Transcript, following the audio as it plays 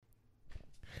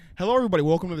Hello, everybody.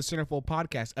 Welcome to the Centerfold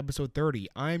Podcast, episode 30.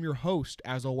 I am your host,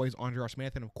 as always, Andre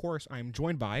Smith, and of course, I am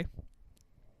joined by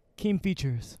Keem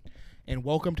Features. And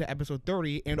welcome to episode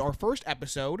 30 and our first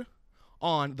episode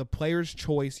on the Player's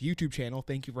Choice YouTube channel.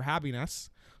 Thank you for having us.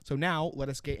 So now, let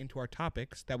us get into our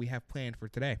topics that we have planned for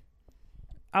today.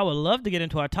 I would love to get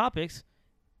into our topics,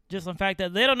 just the fact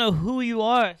that they don't know who you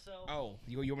are. So.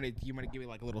 You want to give me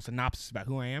like a little synopsis about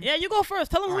who I am? Yeah, you go first.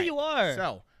 Tell them who you are.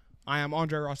 So, I am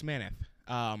Andre Rosmanith.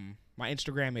 My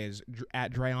Instagram is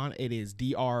at Drayon. It is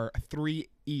DR3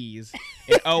 E's,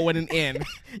 an O and an N.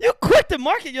 You're quick to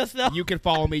market yourself. You can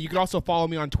follow me. You can also follow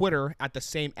me on Twitter at the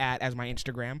same as my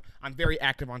Instagram. I'm very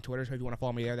active on Twitter, so if you want to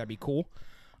follow me there, that'd be cool.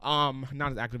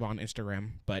 Not as active on Instagram,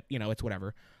 but it's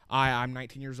whatever. I'm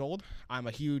 19 years old. I'm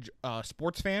a huge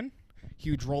sports fan,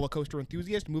 huge roller coaster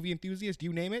enthusiast, movie enthusiast,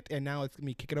 you name it. And now let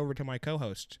me kick it over to my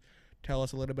co-host. Tell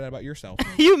us a little bit about yourself.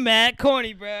 You mad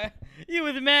corny, bruh. You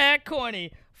was mad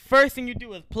corny. First thing you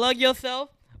do is plug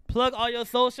yourself, plug all your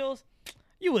socials.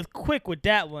 You was quick with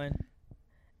that one.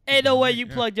 Ain't no way you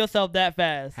plugged yourself that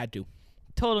fast. Had to.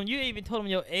 You even told them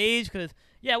your age, because,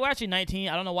 yeah, we're actually 19.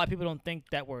 I don't know why people don't think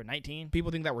that we're 19.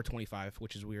 People think that we're 25,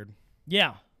 which is weird.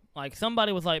 Yeah. Like,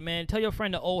 somebody was like, man, tell your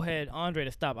friend the old head, Andre,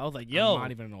 to stop. I was like, yo. I'm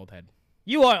not even an old head.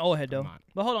 You are an old head, though. I'm not.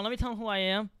 But hold on, let me tell them who I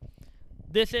am.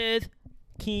 This is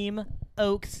Keem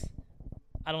Oaks.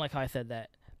 I don't like how I said that.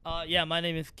 Yeah, my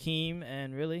name is Keem,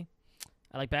 and really,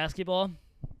 I like basketball.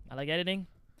 I like editing.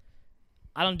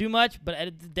 I don't do much, but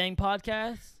edit the dang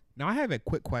podcast. Now, I have a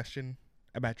quick question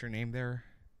about your name there,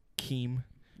 Keem.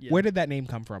 Yeah. Where did that name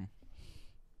come from?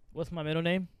 What's my middle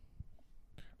name?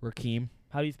 Rakeem.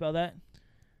 How do you spell that?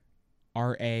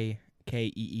 Rakeem.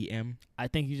 I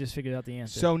think you just figured out the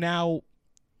answer. So now,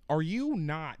 are you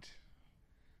not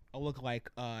a lookalike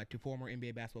to former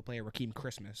NBA basketball player Rakeem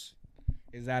Christmas?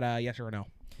 Is that a yes or a no?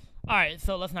 All right,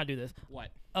 so let's not do this. What?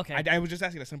 Okay. I was just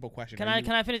asking a simple question. Can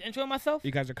I finish introing myself?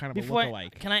 You guys are kind of before a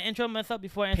lookalike. Can I intro myself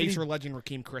before I answer Pacer legend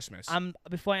Rakeem Christmas.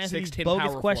 Before I answer these 6'10"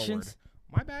 bogus power questions?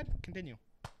 Forward. My bad. Continue.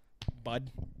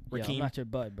 Bud. Rakeem. Yo, I'm not your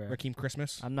bud, bro. Rakeem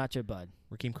Christmas. I'm not your bud.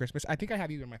 Rakeem Christmas. I think I have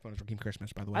you on my phone as Rakeem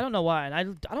Christmas, by the way. I don't know why, and I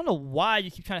don't know why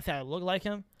you keep trying to say I look like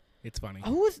him. It's funny.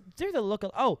 There's a look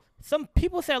of, some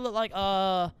people say I look like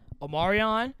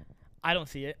Omarion. I don't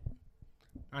see it.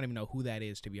 I don't even know who that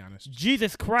is, to be honest.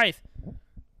 Jesus Christ.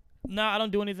 No, I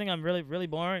don't do anything. I'm really, really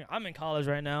boring. I'm in college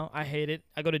right now. I hate it.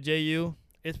 I go to JU.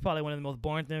 It's probably one of the most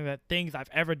boring things I've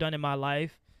ever done in my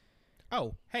life.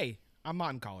 Oh, hey, I'm not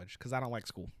in college because I don't like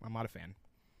school. I'm not a fan.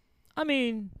 I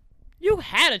mean, you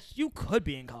could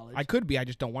be in college. I could be. I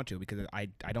just don't want to because I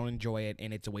don't enjoy it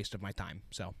and it's a waste of my time.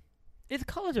 So, is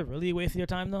college really a waste of your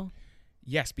time, though?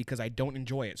 Yes, because I don't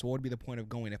enjoy it. So what would be the point of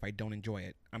going if I don't enjoy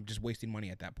it? I'm just wasting money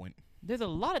at that point. There's a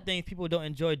lot of things people don't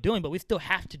enjoy doing, but we still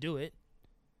have to do it.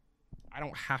 I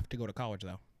don't have to go to college, though.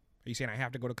 Are you saying I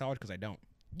have to go to college because I don't?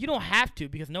 You don't have to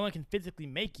because no one can physically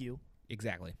make you.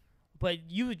 Exactly. But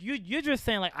you're just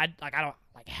saying I don't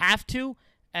have to,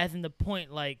 as in the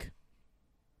point like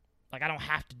I don't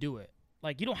have to do it.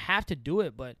 Like, you don't have to do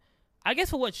it, but I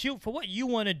guess for what you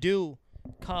want to do,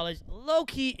 college low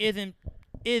key isn't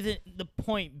the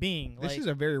point being. This is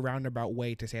a very roundabout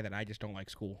way to say that I just don't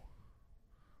like school.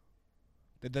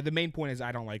 The main point is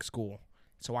I don't like school,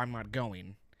 so I'm not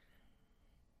going.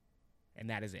 And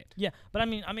that is it. Yeah, but I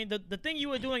mean the thing you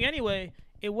were doing anyway,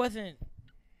 it wasn't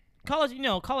college.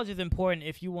 College is important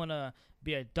if you want to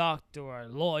be a doctor or a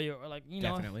lawyer or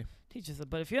Definitely. Teachers.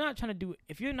 But if you're not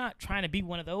trying to be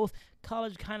one of those,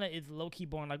 college kind of is low key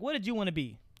boring. Like, what did you want to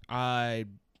be? I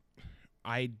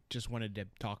just wanted to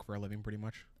talk for a living, pretty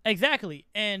much. Exactly.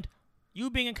 And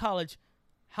you being in college,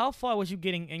 how far was you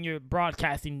getting in your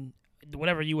broadcasting?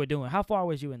 Whatever you were doing, how far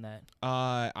was you in that?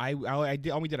 I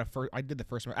did the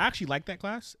first one. I actually liked that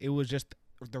class. It was just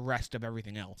the rest of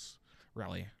everything else,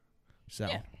 really. So,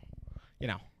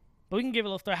 yeah. But we can give a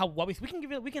little story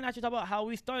we can actually talk about how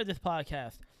we started this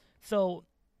podcast. So,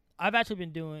 I've actually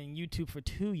been doing YouTube for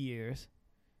 2 years.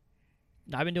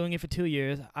 I've been doing it for 2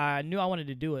 years. I knew I wanted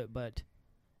to do it, but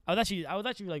I was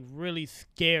actually like really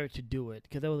scared to do it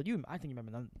because I think you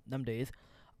remember them days.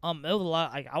 There was a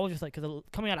lot. I was just like, because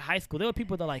coming out of high school, there were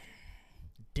people that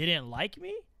didn't like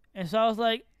me, and so I was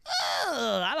like,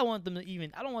 I don't want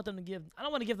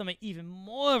to give them even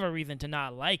more of a reason to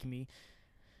not like me.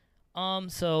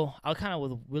 So I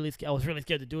was really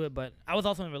scared to do it, but I was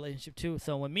also in a relationship too.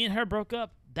 So when me and her broke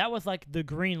up, that was like the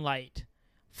green light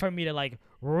for me to like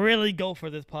really go for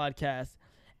this podcast.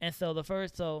 And so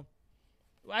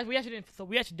we actually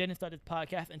didn't start this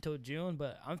podcast until June,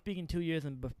 but I'm speaking 2 years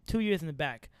in the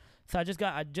back. So I just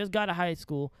got out of high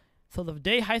school. So the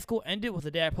day high school ended was the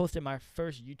day I posted my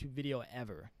first YouTube video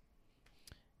ever.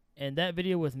 And that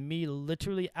video was me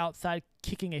literally outside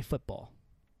kicking a football.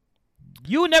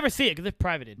 You would never see it because it's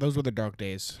privated. Those were the dark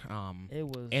days. It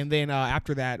was. And then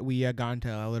after that, we got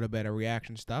into a little bit of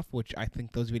reaction stuff, which I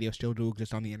think those videos still do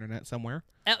exist on the internet somewhere.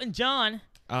 Elton John.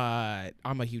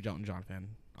 I'm a huge Elton John fan,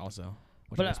 also.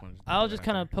 But I was just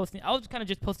kind of posting. I was kind of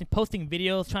just posting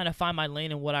videos, trying to find my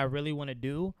lane and what I really want to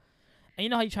do. And you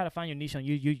know how you try to find your niche on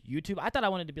YouTube? I thought I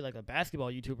wanted to be like a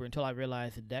basketball YouTuber until I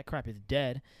realized that crap is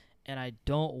dead. And I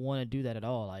don't want to do that at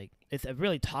all. Like, it's a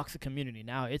really toxic community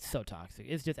now. It's so toxic.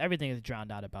 It's just everything is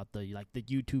drowned out about the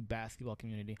YouTube basketball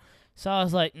community. So I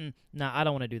was like, nah, I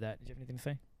don't want to do that. Did you have anything to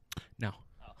say? No.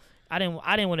 Oh. I didn't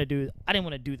want to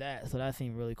do that. So that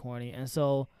seemed really corny. And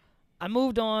so I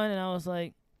moved on, and I was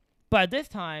like, but at this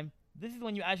time, this is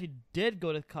when you actually did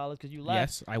go to college because you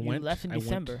left. Yes, I went. You left in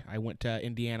December. I went to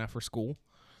Indiana for school,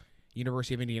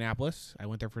 University of Indianapolis. I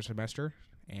went there for a semester,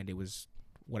 and it was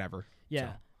whatever. Yeah.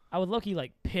 So. I was low-key,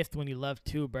 like, pissed when you left,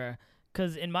 too, bruh.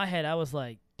 Because in my head, I was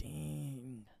like,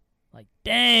 dang.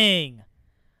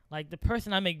 Like, the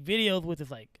person I make videos with is,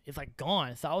 like,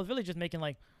 gone. So I was really just making,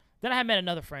 like, then I had met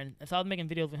another friend, and so I was making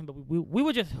videos with him, but we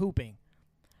were just hooping.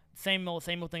 Same old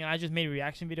thing, and I just made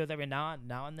reaction videos every now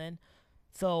and then.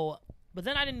 So, but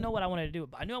then I didn't know what I wanted to do.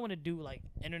 But I knew I wanted to do, like,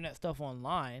 internet stuff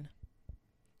online.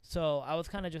 So I was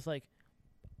kind of just, like,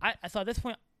 so at this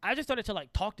point, I just started to,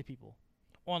 like, talk to people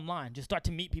online, just start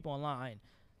to meet people online,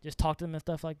 just talk to them and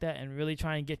stuff like that, and really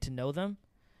try and get to know them,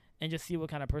 and just see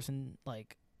what kind of person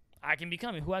like I can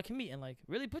become and who I can meet, and like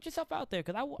really put yourself out there.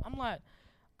 Because I'm like,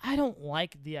 I don't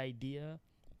like the idea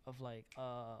of like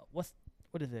what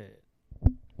is it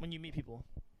when you meet people?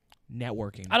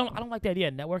 Networking. I don't like the idea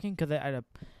of networking because at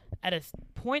a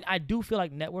point I do feel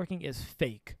like networking is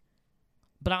fake,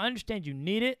 but I understand you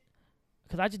need it.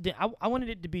 Because I wanted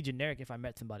it to be generic if I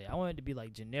met somebody. I wanted it to be,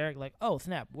 like, generic, like, oh,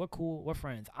 snap, we're cool, we're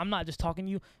friends. I'm not just talking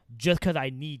to you just because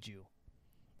I need you.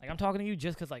 Like, I'm talking to you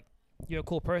just because, like, you're a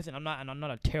cool person. I'm not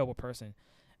a terrible person.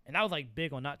 And I was, like,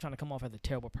 big on not trying to come off as a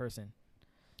terrible person.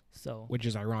 So. Which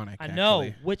is ironic, know,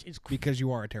 which is because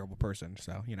you are a terrible person.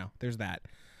 So, there's that.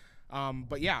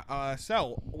 But, yeah,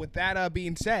 so with that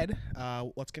being said,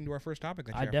 let's get into our first topic.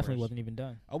 I definitely wasn't even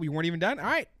done. Oh, we weren't even done? All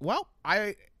right. Well,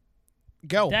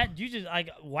 Go. That you just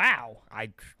like wow.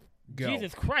 Go.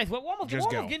 Jesus Christ! We're almost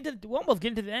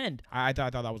getting to the end. I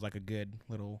thought that was like a good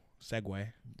little segue,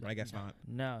 but I guess not.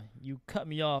 No, you cut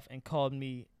me off and called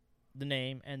me the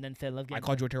name, and then said, "Let's get." I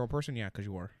called you a terrible person, yeah, because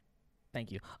you were.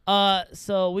 Thank you.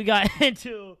 So we got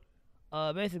into,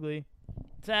 basically,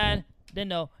 sad, then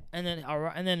no, and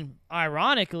then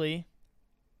ironically,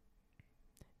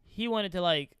 he wanted to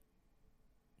like.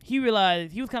 He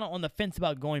realized he was kind of on the fence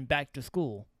about going back to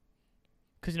school.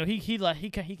 Cause he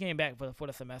came back for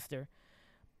the semester,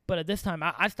 but at this time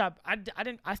I stopped.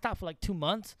 I stopped for like 2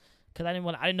 months because I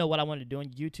didn't know what I wanted to do on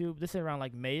YouTube. This is around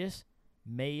like May-ish,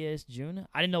 June.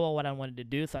 I didn't know what I wanted to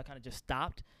do, so I kind of just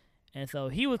stopped. And so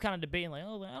he was kind of debating like,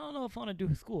 oh, I don't know if I want to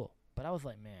do school. But I was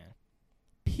like, man,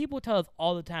 people tell us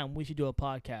all the time we should do a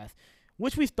podcast,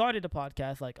 which we started a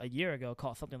podcast like a year ago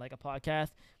called Something Like a Podcast.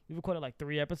 We recorded like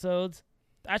 3 episodes,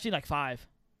 actually like 5.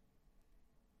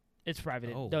 It's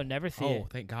private. Oh. They'll never see it. Oh,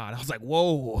 thank God. I was like,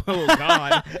 whoa. Oh,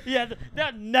 God. Yeah,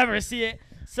 they'll never see it.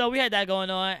 So we had that going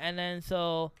on. And then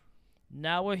so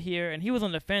now we're here. And he was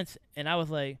on the fence. And I was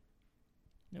like,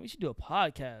 man, we should do a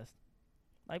podcast.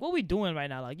 Like, what we doing right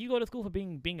now? Like, you go to school for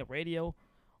being a radio.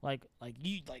 Like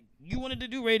you wanted to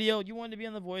do radio. You wanted to be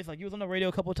on The Voice. Like, you was on the radio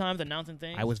a couple times announcing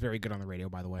things. I was very good on the radio,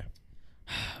 by the way.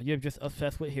 You're just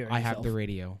obsessed with hearing yourself. I have the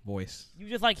radio voice. You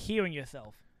just like hearing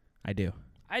yourself. I do.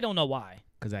 I don't know why.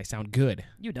 Because I sound good.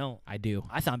 You don't. I do.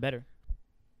 I sound better.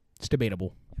 It's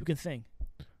debatable. You can sing.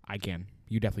 I can.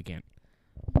 You definitely can't.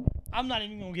 I'm not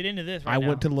even going to get into this right now. I now.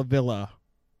 went to La Villa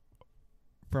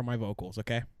for my vocals,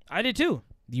 okay? I did too.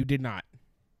 You did not.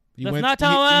 Let's not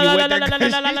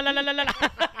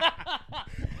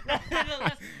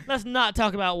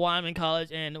talk about why I'm in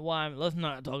college and why let's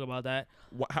not talk about that.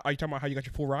 Are you talking about how you got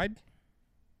your full ride?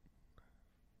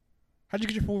 How'd you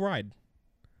get your full ride?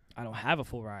 I don't have a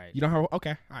full ride. You don't have? Okay.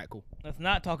 All right, cool. Let's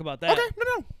not talk about that. Okay,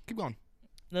 no. Keep going.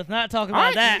 Let's not talk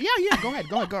about that. Yeah. Go ahead.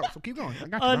 So keep going. I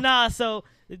got you, nah. So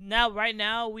right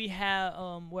now we have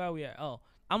where are we at? Oh,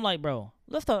 I'm like, bro,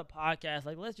 let's start a podcast.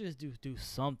 Like, let's just do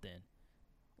something.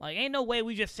 Like, ain't no way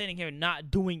we just sitting here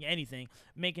not doing anything,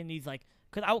 making these like,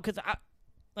 cause I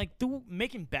like through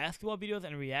making basketball videos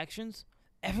and reactions.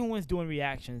 Everyone's doing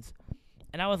reactions,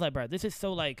 and I was like, bro, this is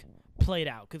so like played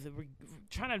out because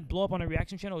trying to blow up on a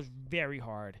reaction channel is very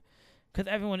hard because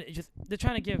everyone they're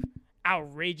trying to give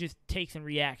outrageous takes and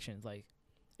reactions like,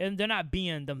 and they're not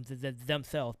being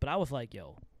themselves. But I was like,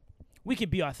 yo, we can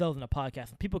be ourselves in a podcast,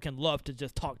 and people can love to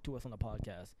just talk to us on the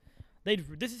podcast.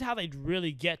 This is how they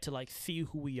really get to like see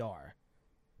who we are,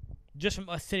 just from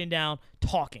us sitting down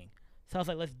talking. So I was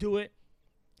like, let's do it.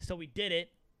 So we did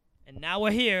it, and now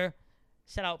we're here.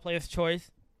 Shout out Player's Choice.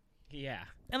 Yeah.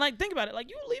 And like, think about it. Like,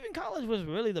 you leaving college was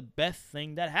really the best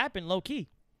thing that happened, low key.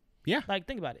 Yeah. Like,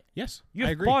 think about it. Yes. You're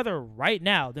I agree. farther right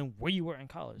now than where you were in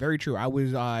college. Very true. I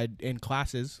was in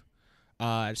classes,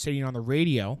 sitting on the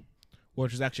radio,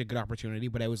 which was actually a good opportunity,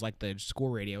 but it was like the school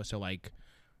radio, so like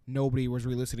nobody was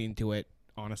really listening to it,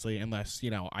 honestly, unless,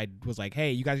 I was like,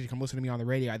 hey, you guys can come listen to me on the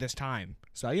radio at this time.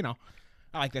 So,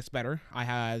 I like this better.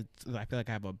 I feel like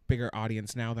I have a bigger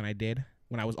audience now than I did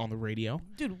when I was on the radio.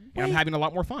 Dude, and I'm having a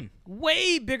lot more fun.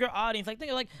 Way bigger audience.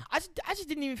 Like, I just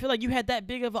didn't even feel like you had that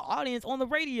big of an audience on the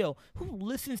radio. Who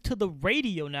listens to the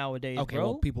radio nowadays, okay, bro?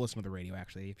 well, people listen to the radio,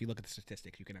 actually. If you look at the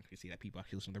statistics, you can actually see that people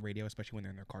actually listen to the radio, especially when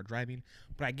they're in their car driving.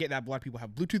 But I get that a lot of people have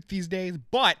Bluetooth these days,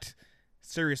 but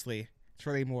seriously, it's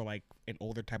really more like an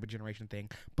older type of generation thing.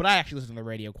 But I actually listen to the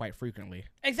radio quite frequently.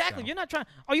 Exactly. So. You're not trying.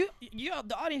 You're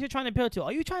the audience you're trying to appeal to.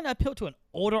 Are you trying to appeal to an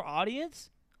older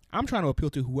audience? I'm trying to appeal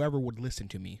to whoever would listen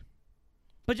to me.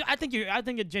 But I think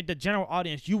the general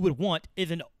audience you would want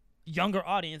is an younger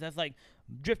audience that's like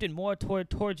drifting more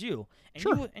towards you. And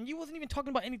sure. You wasn't even talking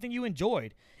about anything you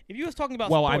enjoyed. If you was talking about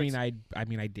sports, I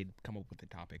did come up with the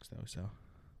topics though. So.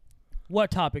 What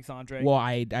topics, Andre? Well,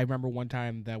 I remember one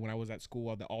time that when I was at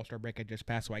school, the All-Star break had just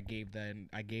passed, so I gave the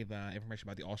information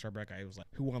about the All-Star break. I was like,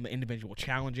 who won the individual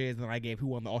challenges, and then I gave who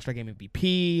won the All-Star game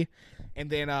MVP, and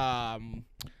then I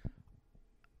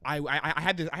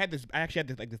actually had this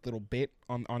little bit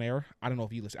on air. I don't know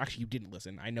if you listened. Actually, you didn't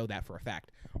listen. I know that for a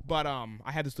fact. But I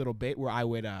had this little bit where I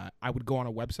would go on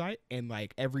a website, and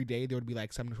like every day there would be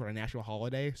like some sort of national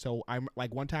holiday. So I'm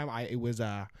like one time it was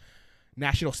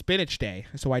National Spinach Day,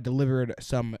 so I delivered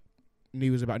some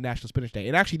news about National Spinach Day.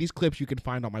 And actually, these clips you can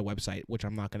find on my website, which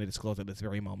I'm not going to disclose at this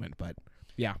very moment. But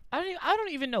yeah, I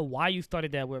don't even know why you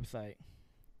started that website.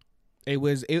 It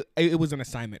was an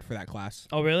assignment for that class.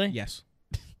 Oh, really? Yes.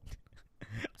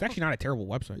 It's actually not a terrible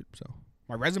website. So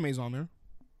my resume's on there.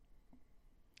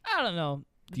 I don't know.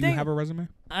 Do you have a resume?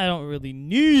 I don't really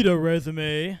need a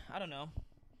resume. I don't know.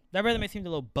 That resume seems a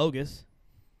little bogus.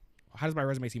 How does my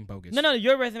resume seem bogus? No,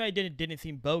 your resume didn't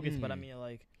seem bogus, but I mean,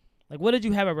 like what did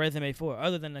you have a resume for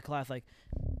other than the class? Like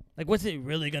what's it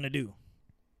really gonna do?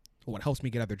 Well, it helps me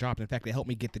get other jobs. In fact, it helped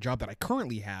me get the job that I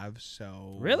currently have.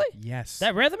 So really, yes,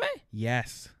 that resume,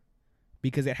 yes,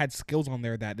 because it had skills on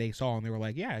there that they saw and they were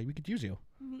like, yeah, we could use you.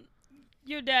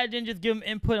 Your dad didn't just give him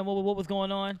input on what was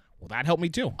going on. Well, that helped me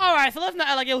too. All right, so let's not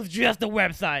act like it was just a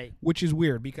website. Which is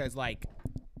weird because like,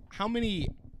 how many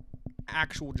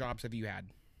actual jobs have you had?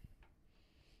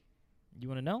 You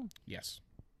want to know? Yes.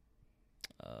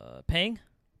 Paying?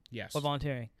 Yes. Or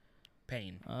volunteering?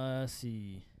 Paying. Let's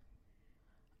see.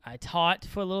 I taught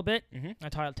for a little bit. Mm-hmm. I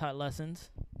taught lessons.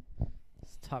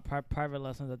 Taught private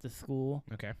lessons at the school.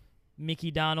 Okay. Mickey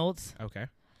Donald's. Okay.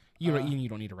 You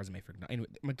don't need a resume for anyway,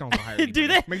 McDonald's will hire anybody. Do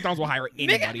they? McDonald's will hire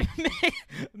anybody.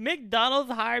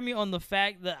 McDonald's hired me on the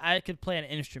fact that I could play an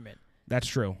instrument. That's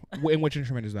true. And which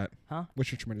instrument is that? Huh?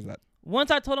 Which instrument is that?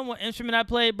 Once I told them what instrument I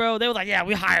played, bro, they was like, "Yeah,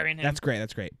 we're hiring him." That's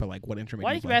great. But like, what instrument?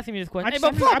 Why do you keep play? asking me this question? Hey,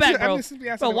 but fall back, bro.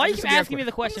 Bro, why you keep asking me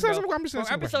the question, bro? I'm just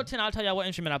For episode 10, I'll tell y'all what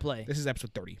instrument I play. This is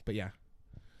episode 30, but yeah.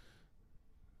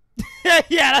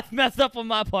 Yeah, that's messed up on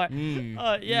my part.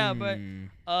 But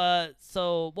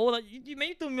so what?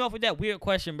 You threw me off with that weird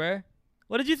question, bro.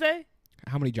 What did you say?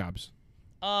 How many jobs?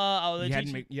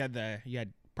 You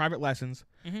had private lessons.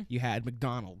 Mm-hmm. You had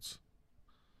McDonald's.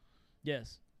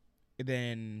 Yes. And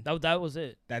then that was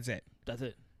it. That's it. That's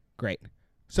it. Great.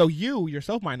 So you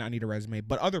yourself might not need a resume,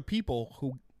 but other people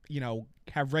who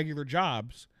have regular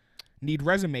jobs need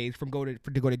resumes to go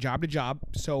to job to job.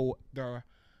 So their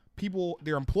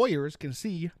employers can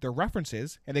see their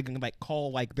references and they can like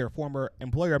call like their former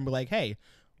employer and be like, hey,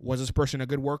 was this person a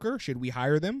good worker? Should we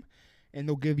hire them? And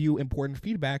they'll give you important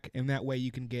feedback, and that way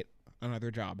you can get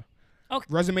another job. Okay.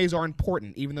 Resumes are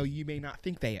important, even though you may not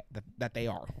think that they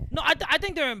are. No, I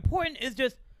think they're important. It's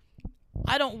just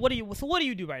what do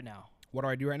you do right now? What do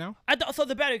I do right now? So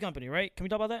the battery company, right? Can we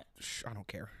talk about that? I don't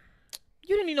care.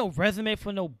 You didn't need no resume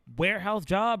for no warehouse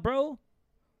job, bro.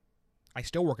 I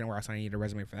still work in a warehouse. I need a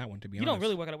resume for that one, to be honest. You don't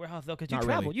really work at a warehouse, though, because you Not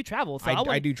travel. really. You travel. So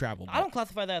I do travel. I don't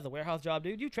classify that as a warehouse job,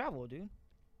 dude. You travel, dude.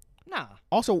 Nah.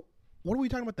 Also, what are we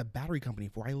talking about the battery company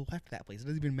for? I left that place. It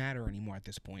doesn't even matter anymore at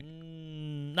this point.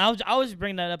 I was just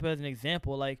bringing that up as an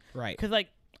example, like, right? Because like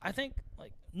I think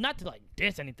like not to like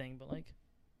diss anything, but like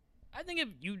I think if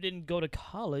you didn't go to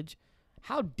college,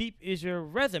 how deep is your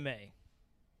resume?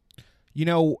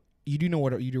 You do know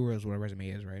what a resume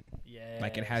is, right? Yeah.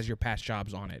 Like it has your past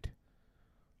jobs on it.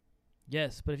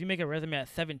 Yes, but if you make a resume at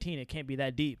 17, it can't be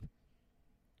that deep.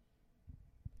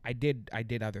 I did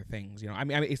other things, I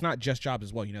mean, it's not just jobs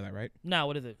as well. You know that, right? No,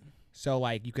 what is it? So,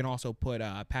 like, you can also put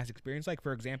past experience. Like,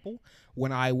 for example,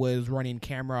 when I was running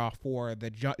camera for the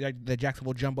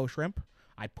Jacksonville Jumbo Shrimp,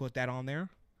 I put that on there.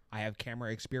 I have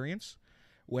camera experience.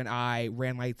 When I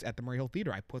ran lights at the Murray Hill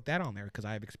Theater, I put that on there because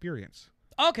I have experience.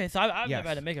 Okay, so I've Yes. never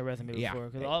had to make a resume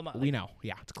before. Yeah, All my, we know.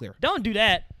 Yeah, it's clear. Don't do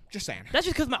that. Just saying. That's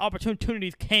just because my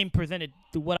opportunities came presented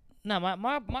through what. No,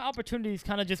 my opportunities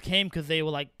kind of just came because they were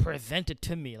like presented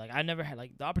to me. Like I never had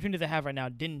like the opportunities I have right now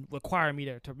didn't require me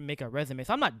to make a resume.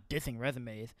 So I'm not dissing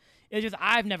resumes. It's just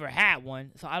I've never had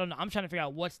one, so I don't know. I'm trying to figure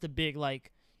out what's the big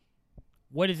like,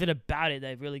 what is it about it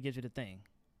that really gives you the thing?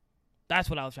 That's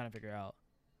what I was trying to figure out.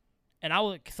 And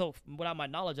without my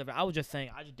knowledge of it, I was just saying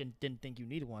I just didn't think you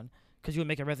needed one because you would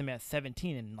make a resume at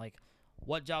 17 and like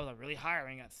what jobs are really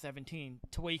hiring at 17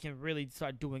 to where you can really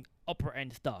start doing upper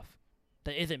end stuff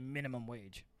that isn't minimum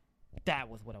wage. That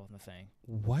was what I was saying.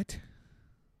 What?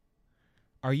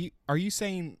 Are you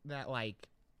saying that like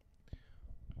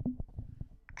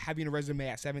having a resume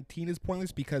at 17 is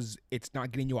pointless because it's not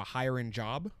getting you a higher end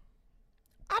job?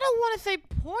 I don't want to say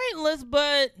pointless,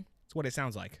 but That's what it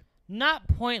sounds like. not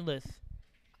pointless.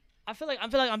 I feel like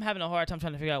I'm having a hard time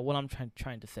trying to figure out what I'm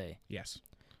trying to say. Yes.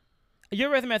 Your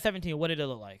resume at 17, what did it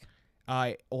look like?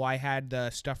 I had the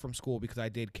stuff from school because I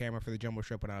did camera for the Jumbo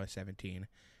Shrimp when I was 17.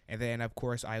 And then, of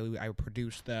course, I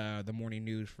produced the morning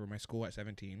news for my school at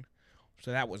 17.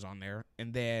 So that was on there.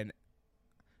 And then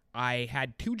I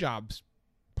had 2 jobs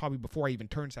probably before I even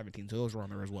turned 17. So those were on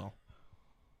there as well.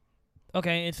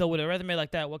 Okay, and so with a resume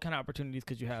like that, what kind of opportunities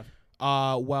could you have?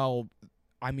 Well,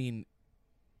 I mean,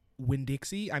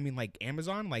 Winn-Dixie, I mean, like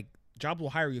Amazon, like jobs will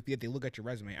hire you if they look at your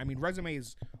resume. I mean,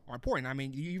 resumes are important. I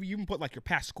mean, you even put like your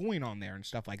past schooling on there and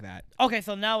stuff like that. Okay,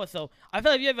 so now I feel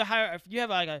like if you I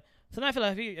feel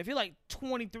like if you're like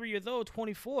 23 years old,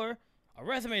 24, a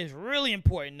resume is really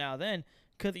important now then,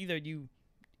 because either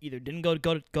didn't go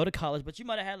to college, but you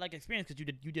might have had like experience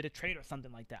because you did a trade or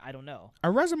something like that. I don't know.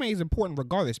 A resume is important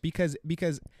regardless because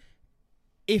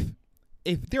if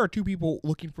there are 2 people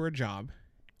looking for a job,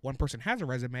 one person has a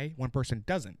resume, one person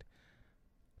doesn't.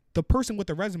 The person with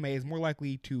the resume is more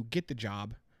likely to get the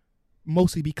job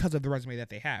mostly because of the resume that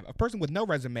they have. A person with no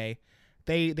resume,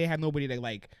 they have nobody to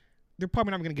like. They're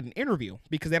probably not going to get an interview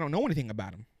because they don't know anything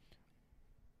about them.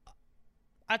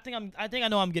 I think I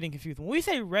know I'm getting confused. When we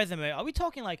say resume, are we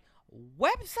talking like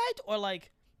website or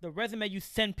like the resume you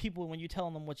send people when you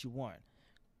tell them what you want?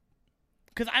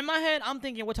 Because in my head, I'm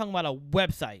thinking we're talking about a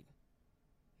website.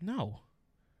 No.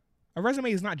 A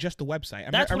resume is not just a website.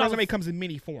 A resume comes in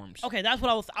many forms. Okay, that's what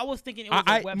I was thinking. It was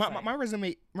a website.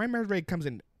 My resume comes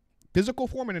in physical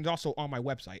form and it's also on my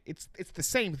website. It's the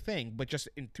same thing, but just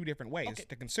in 2 different ways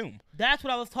to consume. That's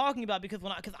what I was talking about because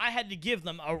I had to give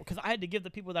them the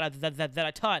people that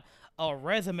I taught a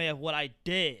resume of what I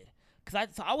did.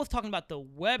 So I was talking about the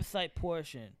website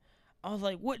portion. I was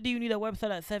like, what do you need a website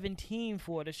at 17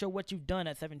 for to show what you've done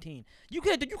at 17? You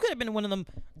could have been one of them,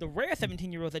 the rare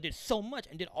 17-year-olds that did so much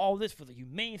and did all this for the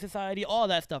Humane Society, all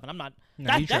that stuff. And I'm not.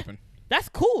 No, you tripping. That's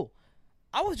cool.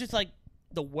 I was just like,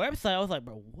 the website, I was like,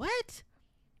 bro, what?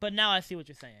 But now I see what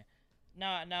you're saying.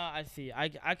 Now I see.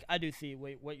 I do see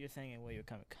what you're saying and where you're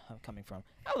coming from.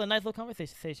 That was a nice little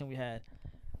conversation we had.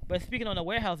 But speaking on the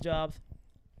warehouse jobs,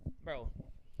 bro,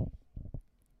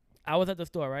 I was at the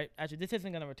store, right? Actually, this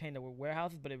isn't going to pertain to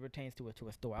warehouses, but it pertains to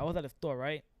a store. I was at a store,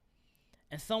 right?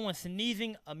 And someone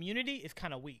sneezing immunity is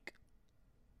kind of weak.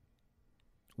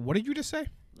 What did you just say?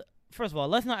 First of all,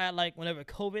 let's not act like whenever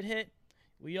COVID hit,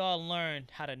 we all learned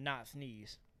how to not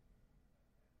sneeze.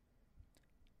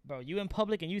 Bro, you in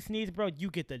public and you sneeze, bro,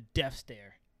 you get the death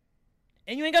stare.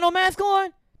 And you ain't got no mask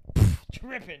on?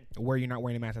 Tripping. Were you not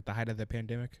wearing a mask at the height of the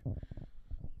pandemic?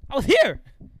 I was here.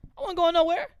 I wasn't going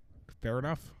nowhere. Fair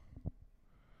enough.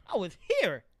 I was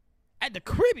here at the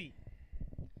cribby.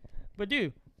 But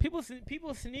dude, people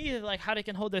sneeze like how they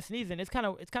can hold their sneezing. It's kind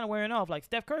of wearing off. Like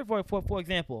Steph Curry for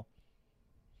example.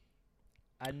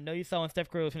 I know you saw when Steph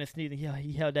Curry was finna sneeze and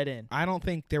he held that in. I don't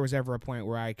think there was ever a point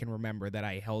where I can remember that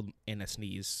I held in a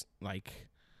sneeze like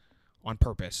on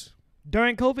purpose.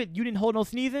 During COVID, you didn't hold no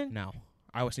sneezing? No,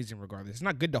 I was sneezing regardless. It's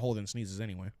not good to hold in sneezes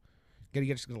anyway. You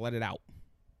just gotta let it out.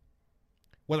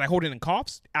 Was I holding in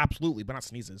coughs? Absolutely, but not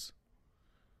sneezes.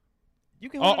 You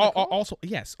can hold in a cough? Also,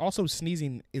 yes. Also,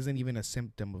 sneezing isn't even a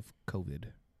symptom of COVID.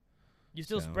 You're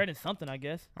still spreading something, I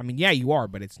guess. I mean, yeah, you are,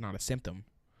 but it's not a symptom.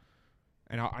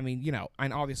 And I mean,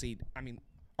 and obviously, I mean,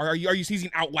 are you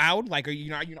sneezing out loud? Like,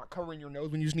 you're not covering your nose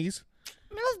when you sneeze?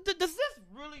 I mean,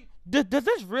 does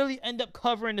this really end up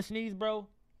covering the sneeze, bro?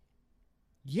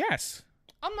 Yes.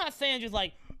 I'm not saying just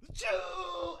like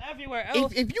everywhere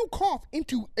else. If you cough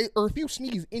into or if you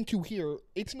sneeze into here,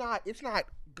 it's not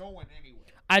going anywhere.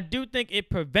 I do think it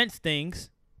prevents things.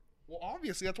 Well,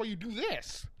 obviously that's why you do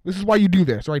this. This is why you do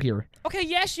this right here. Okay,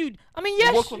 yes, yes.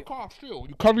 It works with cough too.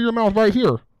 You cover your mouth right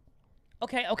here.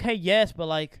 Okay, yes, but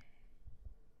like,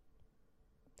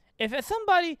 if it's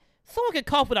someone could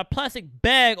cough with a plastic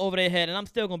bag over their head, and I'm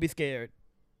still gonna be scared.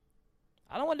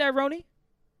 I don't want that, Roni.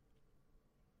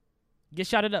 Get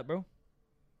shotted up, bro.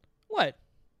 What?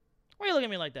 Why you looking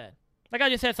at me like that? Like I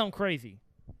just said something crazy.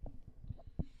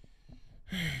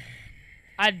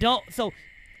 I don't. So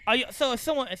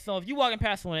if you walking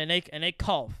past someone and they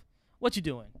cough, what you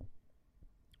doing?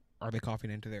 Are they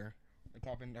coughing into their?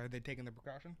 Are they taking the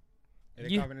precaution? Are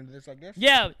they coughing into this like this?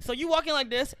 Yeah. So you walking like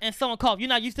this and someone cough.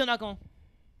 You still not gonna.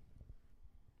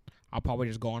 I'll probably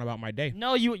just go on about my day.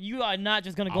 No, you are not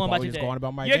just gonna go on about your day. I'll probably just go on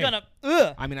about my day. You're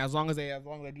gonna. I mean, as long as I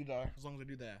do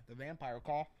the vampire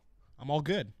cough, I'm all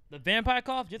good. The vampire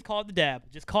cough, just call it the dab.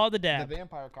 Just call it the dab. The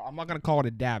vampire cough. I'm not gonna call it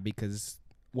a dab because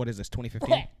what is this?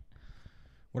 2015.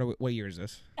 What year is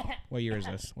this? What year is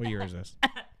this? What year is this?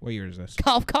 What year is this?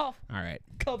 Cough. All right.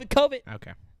 COVID.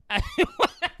 Okay.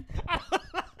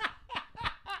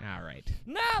 All right.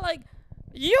 Nah, like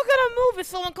you're gonna move if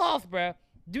someone coughs, bruh.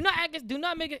 Do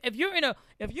not make it. If you're in a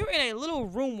little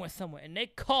room with someone and they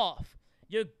cough,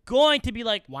 you're going to be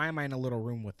like, why am I in a little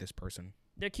room with this person?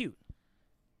 They're cute.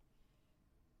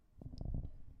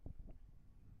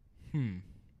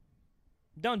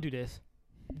 Don't do this.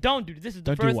 This is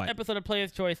the first episode of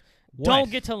Player's Choice. What? Don't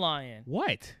get to lying.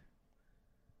 What?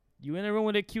 You in a room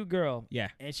with a cute girl. Yeah.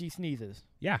 And she sneezes.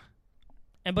 Yeah.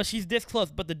 But she's this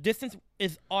close. But the distance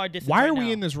is our distance. Why are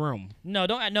we in this room? No.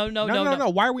 No.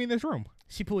 Why are we in this room?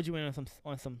 She pulled you in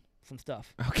on some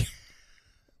stuff. Okay.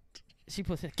 She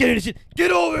pulled. Get in the shit. Get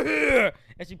over here.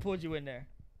 And she pulled you in there.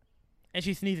 And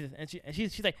she sneezes. And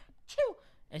she's like, chew.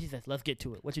 And she says, let's get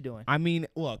to it. What you doing? I mean,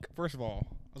 look. First of all,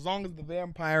 as long as the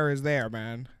vampire is there,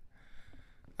 man.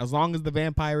 As long as the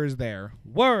vampire is there.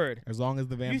 Word. As long as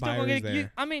the vampire is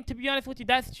there. I mean, to be honest with you,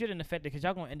 that shouldn't affect it because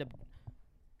y'all gonna end up.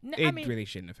 It really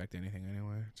shouldn't affect anything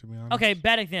anyway, to be honest. Okay,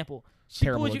 bad example. She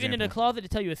Terrible pulls you into the closet to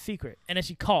tell you a secret, and then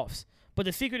she coughs. But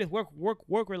the secret is work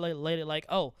related. Like,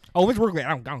 oh, if it's work related,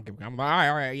 I don't give. I'm like,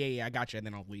 all right, yeah, I got you, and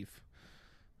then I'll leave.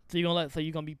 So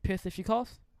you gonna be pissed if she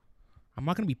coughs? I'm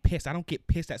not gonna be pissed. I don't get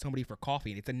pissed at somebody for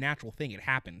coughing. It's a natural thing. It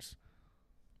happens.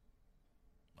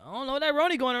 I don't know that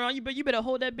Roni going around. You better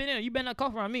hold that bit in. You better not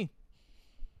cough around me.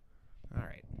 All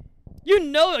right. You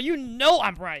know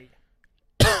I'm right.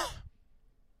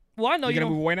 Well, I know you're gonna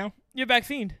move away now. You're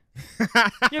vaccinated.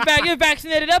 You're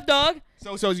vaccinated up, dog.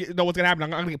 So you know what's gonna happen?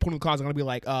 I'm gonna get put in the closet. I'm gonna be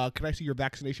like, can I see your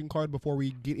vaccination card before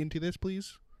we get into this,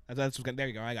 please? That's what's gonna. There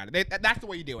you go. I got it. That's the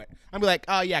way you do it. I'm be like,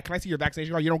 yeah. Can I see your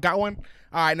vaccination card? You don't got one?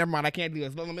 All right, never mind. I can't do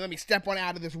this. Let me step on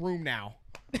out of this room now.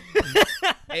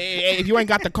 Hey, if you ain't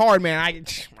got the card, man, I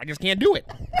just can't do it.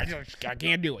 I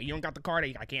can't do it. You don't got the card,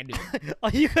 I can't do it. Are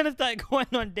you gonna start going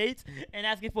on dates and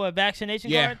asking for a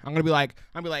vaccination card? Yeah, I'm gonna be like,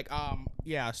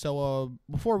 yeah. So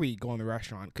before we go in the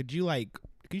restaurant, could you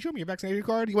show me your vaccination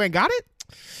card? You ain't got it?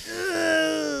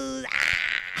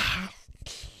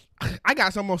 I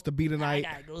got something else to be tonight.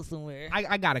 I gotta go somewhere.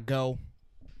 I gotta go.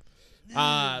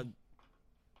 I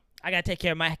gotta take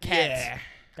care of my cats.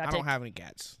 Yeah, I don't have any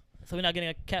cats. So we're not getting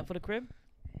a cat for the crib?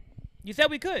 You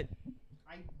said we could.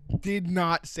 I did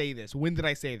not say this. When did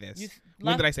I say this?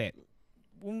 When did I say it?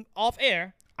 Off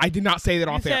air. I did not say that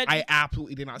off air. I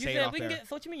absolutely did not say it off air.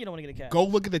 So what you mean you don't want to get a cat? Go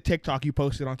look at the TikTok you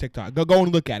posted on TikTok. Go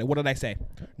and look at it. What did I say?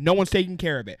 No one's taking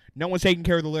care of it. No one's taking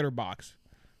care of the litter box.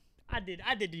 I did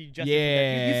do you justice.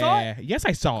 Yeah. You saw it? Yes,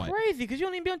 I saw it. Crazy, because you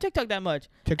don't even be on TikTok that much.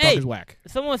 TikTok is whack.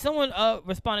 Someone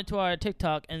responded to our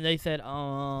TikTok and they said,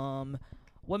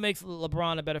 what makes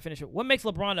LeBron a better finisher? What makes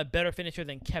LeBron a better finisher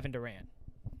than Kevin Durant?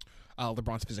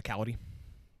 LeBron's physicality.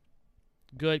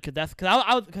 Good,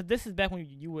 because this is back when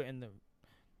you were in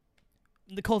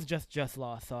the Colts just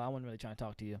lost, so I wasn't really trying to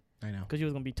talk to you. I know. Because you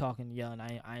was gonna be talking, yelling.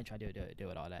 I ain't trying to do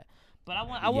it all that. But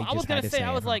I was gonna say,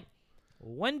 I was like,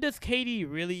 when does KD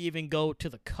really even go to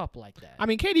the cup like that? I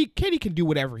mean, KD can do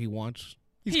whatever he wants.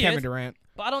 He's Kevin Durant.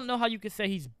 But I don't know how you could say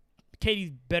he's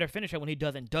KD's better finisher when he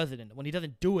doesn't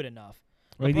do it enough.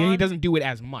 Well, he doesn't do it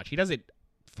as much. He does it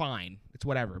fine. It's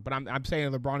whatever. But I'm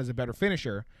saying LeBron is a better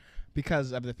finisher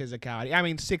because of the physicality. I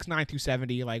mean, 6'9",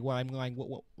 270. Like, well, I'm like,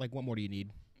 what more do you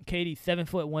need? KD 7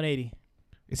 foot 180.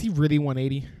 Is he really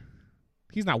 180?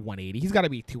 He's not 180. He's got to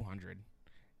be 200.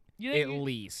 At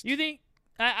least. You think?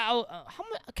 How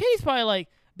much? KD's probably like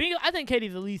being. I think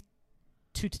KD's at least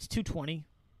 220.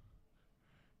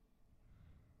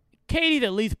 KD's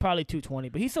at least probably 220,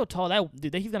 but he's so tall that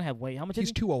dude, he's gonna have weight. How much is He's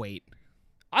he? 208.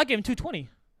 I give him 220.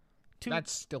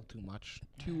 That's still too much.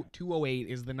 208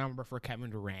 is the number for Kevin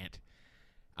Durant.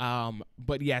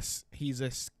 But yes, he's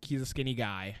a skinny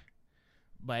guy,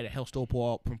 but he'll still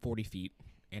pull up from 40 feet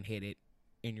and hit it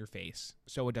in your face,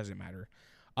 so it doesn't matter.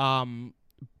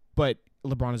 But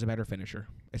LeBron is a better finisher.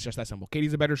 It's just that simple.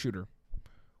 KD's a better shooter.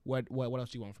 What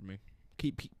else do you want from me?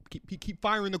 Keep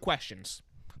firing the questions.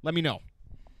 Let me know.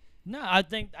 No, I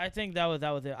think that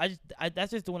was it. That's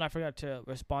just the one I forgot to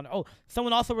respond. Oh,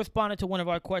 someone also responded to one of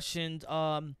our questions.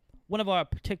 One of our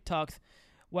TikToks.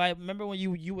 Where I remember when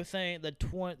you were saying the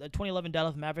 2011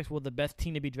 Dallas Mavericks were the best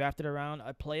team to be drafted around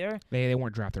a player. They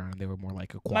weren't drafted around him. They were more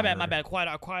like acquired. My bad.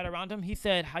 Acquired around him. He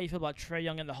said, "How you feel about Trae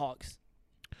Young and the Hawks?"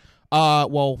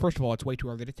 Well, first of all, it's way too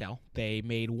early to tell. They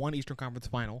made one Eastern Conference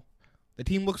final. The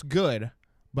team looks good.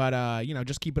 But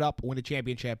just keep it up, win the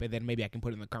championship, and then maybe I can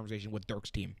put it in the conversation with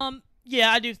Dirk's team.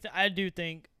 Yeah, I do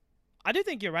think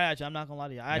you're right. Actually, I'm not gonna lie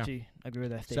to you. I actually agree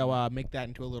with that statement. So make that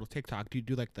into a little TikTok. Do you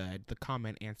do like the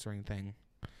comment answering thing?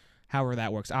 However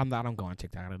that works. I don't go on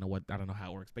TikTok. I don't know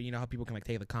how it works. But you know how people can like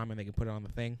take the comment, they can put it on the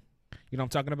thing. You know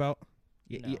what I'm talking about?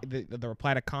 No. The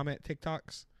reply to comment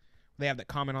TikToks. They have that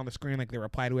comment on the screen, like they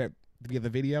reply to it via the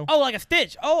video. Oh, like a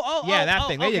stitch. Yeah, that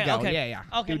thing. There okay, you go. okay. Yeah.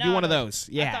 Okay, do one of those.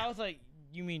 Yeah. I was like,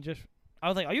 you mean just? I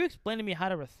was like, are you explaining to me how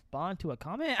to respond to a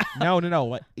comment? No.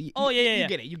 What? Yeah. You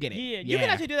get it. Yeah, you can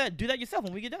actually do that yourself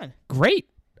when we get done. Great.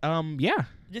 Yeah.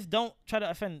 Just don't try to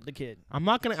offend the kid. I'm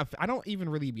not gonna. I don't even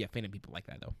really be offending people like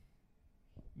that though.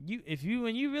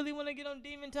 When you really want to get on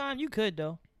Demon Time, you could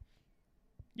though.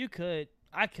 You could.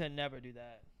 I could never do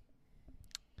that.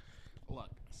 Look,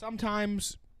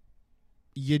 sometimes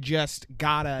you just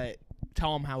gotta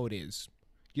tell them how it is.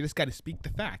 You just gotta speak the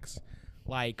facts.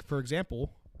 Like, for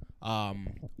example,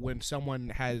 when someone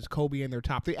has Kobe in their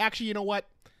top 3. Actually, you know what?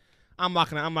 I'm not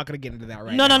gonna get into that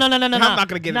right now. No. I'm not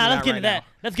gonna get into that let's get right into that. now.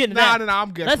 Let's get into that. No,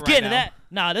 I'm good. Let's for get right into now. that.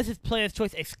 Nah, this is Player's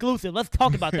Choice exclusive. Let's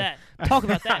talk about that. Talk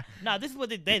about that. Nah, this is what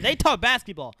they talk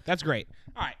basketball. That's great.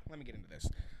 All right, let me get into this.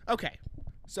 Okay,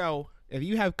 so if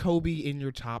you have Kobe in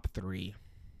your top 3,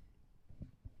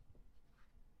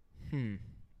 you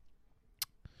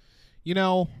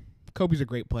know, Kobe's a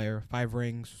great player. 5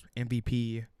 rings,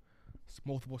 MVP,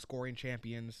 multiple scoring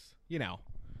champions. You know,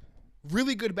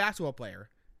 really good basketball player.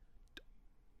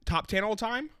 Top 10 all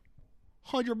time?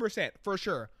 100%, for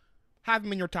sure. Have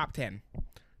him in your top 10.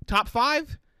 Top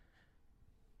 5?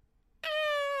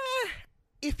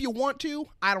 If you want to,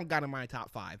 I don't got him in my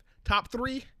top 5. Top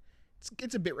 3?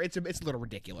 It's a little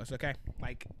ridiculous, okay?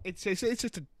 Like, it's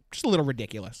just a little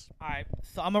ridiculous. All right,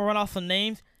 so I'm going to run off some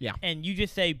names. Yeah. And you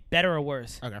just say better or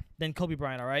worse. Okay. Than Kobe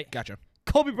Bryant, all right? Gotcha.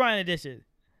 Kobe Bryant edition.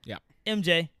 Yeah.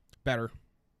 MJ. Better.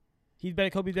 He's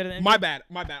better. Kobe's better than MJ? My bad.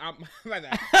 My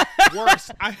bad. Worse.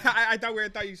 I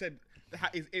thought you said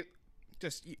it.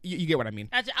 Just you get what I mean.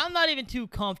 Actually, I'm not even too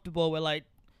comfortable with like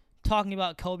talking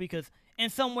about Kobe because in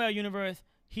some way or universe,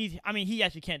 he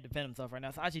actually can't defend himself right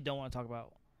now. So I actually don't want to talk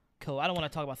about Kobe. I don't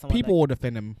want to talk about someone. People will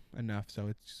defend him enough, so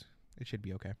it should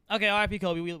be okay. Okay, R.I.P.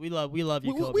 Kobe. We love you,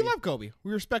 Kobe. We love Kobe.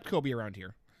 We respect Kobe around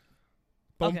here.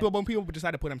 But Okay. when people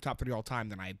decide to put him top 3 all time,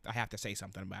 then I have to say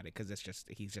something about it because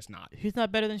he's just not. He's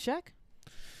not better than Shaq?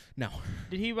 No.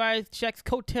 Did he ride Shaq's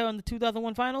coattail in the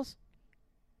 2001 finals?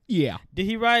 Yeah. Did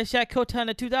he ride Shaq's coattail in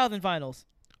the 2000 finals?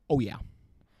 Oh yeah.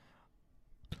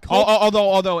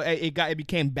 Although it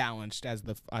became balanced as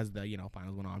the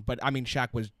finals went on. But I mean, Shaq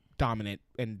was dominant,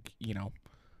 and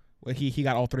he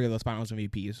got all 3 of those finals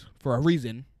MVPs for a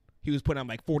reason. He was putting on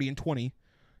like 40 and 20.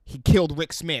 He killed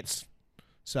Rick Smits.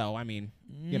 So I mean,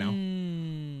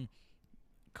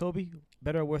 Kobe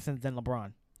better or worse than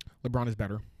LeBron? LeBron is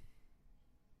better.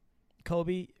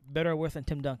 Kobe better or worse than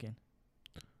Tim Duncan?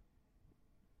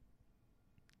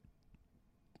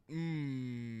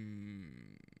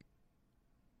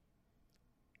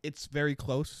 It's very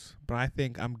close, but I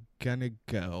think I'm gonna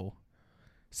go.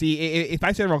 See, if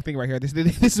I say the wrong thing right here, this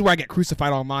is where I get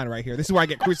crucified online right here. This is where I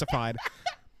get crucified.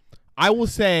 I will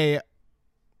say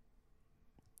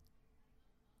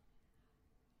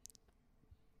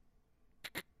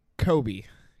Kobe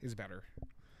is better.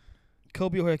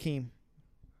 Kobe or Hakeem?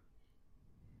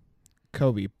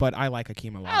 Kobe, but I like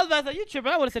Hakeem a lot. I was about to say, you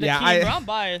tripping. I would have said Yeah, Hakeem, bro. I'm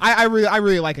biased. I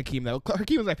really like Hakeem, though.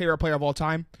 Hakeem is my favorite player of all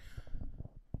time.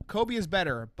 Kobe is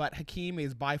better, but Hakeem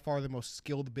is by far the most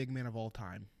skilled big man of all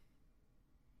time.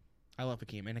 I love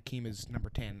Hakeem, and Hakeem is number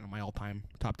 10 on my all-time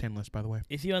top 10 list, by the way.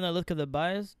 Is he on that list because of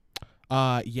bias?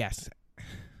 Yes.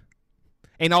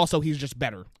 And also, he's just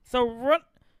better. So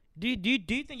Do you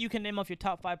think you can name off your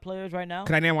top 5 players right now?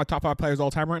 Can I name my top 5 players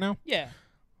all time right now? Yeah.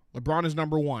 LeBron is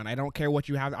number 1. I don't care what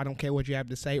you have. I don't care what you have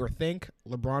to say or think.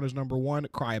 LeBron is number 1.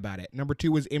 Cry about it. Number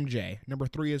 2 is MJ. Number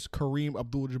 3 is Kareem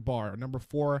Abdul-Jabbar. Number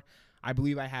 4, I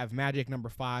believe I have Magic. Number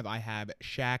 5, I have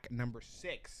Shaq. Number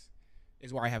 6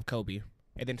 is where I have Kobe.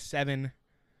 And then 7.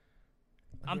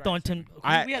 I'm throwing Tim.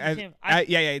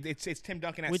 Yeah. It's Tim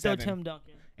Duncan at 7. We throw Tim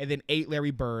Duncan. And then 8,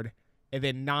 Larry Bird. And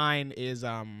then 9 is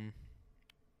I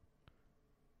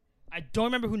don't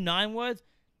remember who 9 was.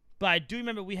 But I do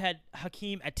remember we had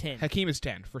Hakeem at 10. Hakeem is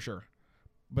 10 for sure.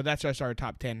 But that's just our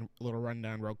top 10 little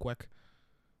rundown real quick.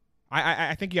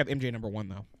 I think you have MJ number 1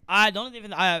 though. I have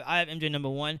MJ number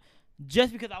 1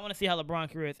 just because I want to see how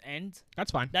LeBron's career ends.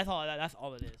 That's fine. That's all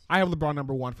it is. I have LeBron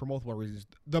number 1 for multiple reasons.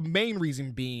 The main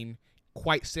reason being,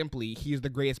 quite simply, he is the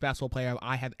greatest basketball player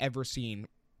I have ever seen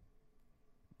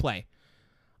play.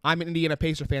 I'm an Indiana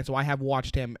Pacer fan, so I have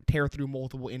watched him tear through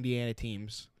multiple Indiana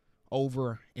teams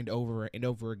over and over and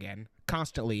over again,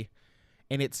 constantly,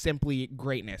 and it's simply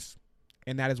greatness,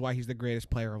 and that is why he's the greatest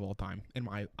player of all time, in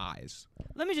my eyes.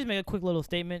 Let me just make a quick little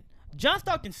statement. John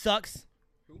Stockton sucks.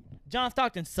 Who? John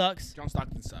Stockton sucks. John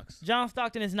Stockton sucks. John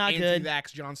Stockton is not good.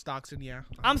 Anti-vax John Stockton, yeah.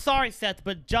 I'm sorry, Seth,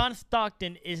 but John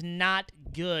Stockton is not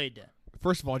good.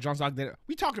 First of all, John Stockton,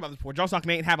 we talked about this before. John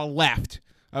Stockton ain't have a left,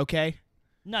 okay?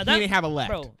 No, he didn't have a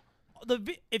left. Bro,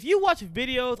 if you watch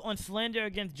videos on slander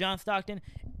against John Stockton,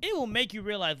 it will make you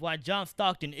realize why John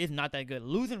Stockton is not that good.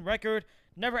 Losing record,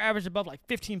 never averaged above like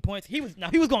 15 points. He was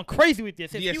going crazy with the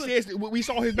assists. The assists, we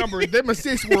saw his numbers. Them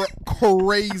assists were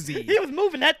crazy. He was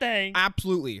moving that thing.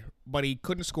 Absolutely, but he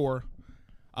couldn't score.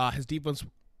 His defense,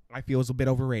 I feel, is a bit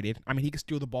overrated. I mean, he can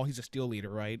steal the ball. He's a steal leader,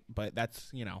 right? But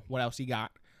that's, what else he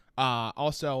got.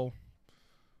 Also,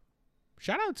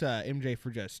 shout out to MJ for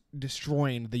just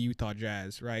destroying the Utah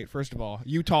Jazz, right? First of all,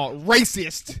 Utah,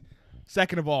 racist.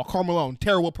 Second of all, Karl Malone,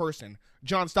 terrible person.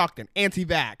 John Stockton,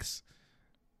 anti-vax.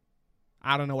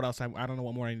 I don't know what else. I don't know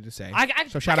what more I need to say.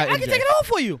 So shout out MJ. I can take it all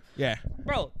for you. Yeah.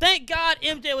 Bro, thank God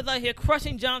MJ was out here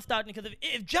crushing John Stockton, because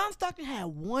if John Stockton had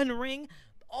 1 ring,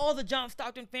 all the John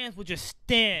Stockton fans would just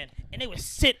stand and they would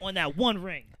sit on that 1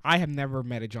 ring. I have never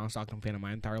met a John Stockton fan in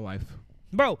my entire life.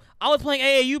 Bro, I was playing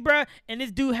AAU, bro, and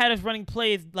this dude had us running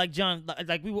plays like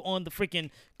we were on the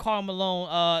freaking Karl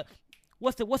Malone.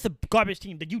 What's the garbage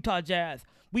team? The Utah Jazz.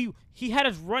 He had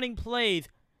us running plays.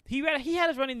 He had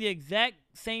us running the exact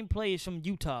same plays from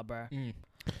Utah, bro.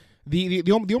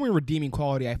 The only redeeming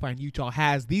quality I find Utah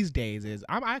has these days is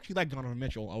I actually like Donovan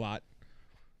Mitchell a lot.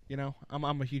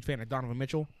 I'm a huge fan of Donovan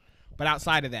Mitchell, but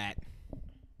outside of that,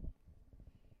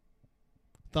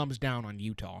 thumbs down on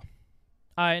Utah.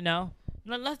 All right, now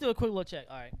let's do a quick little check.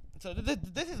 All right, so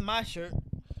this is my shirt.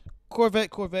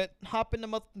 Corvette, hop in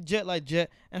the jet like jet,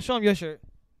 and show him your shirt.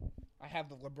 I have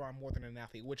the LeBron more than an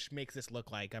athlete, which makes this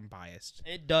look like I'm biased.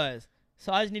 It does.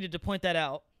 So I just needed to point that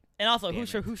out. And also,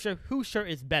 whose shirt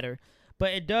is better?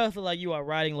 But it does look like you are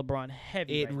riding LeBron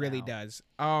heavy. It really does.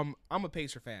 I'm a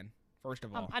Pacer fan. First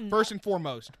of all, first and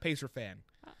foremost, Pacer fan.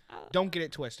 Don't get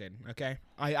it twisted, okay?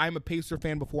 I'm a Pacer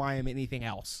fan before I am anything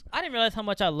else. I didn't realize how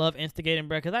much I love instigating,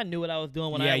 bro, because I knew what I was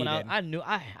doing when I knew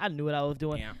what I was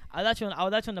doing. Yeah. I was actually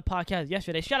on the podcast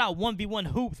yesterday. Shout out 1v1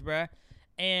 hoops, bro,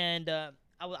 and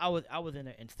I was in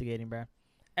there instigating, bro.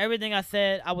 Everything I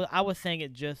said, I was saying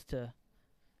it just to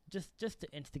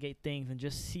instigate things and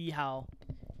just see how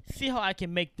I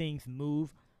can make things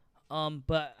move.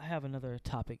 But I have another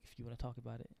topic if you want to talk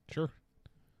about it. Sure.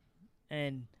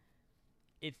 And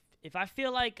if I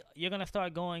feel like you're gonna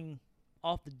start going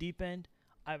off the deep end,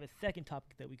 I have a second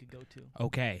topic that we could go to.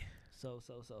 Okay. So.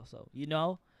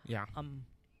 Yeah. I'm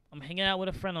hanging out with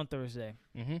a friend on Thursday.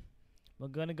 Mm-hmm. We're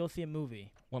gonna go see a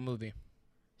movie. What movie?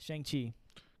 Shang-Chi.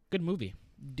 Good movie.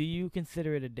 Do you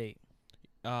consider it a date?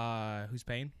 Who's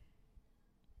paying?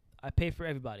 I pay for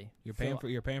everybody. You're paying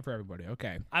for everybody.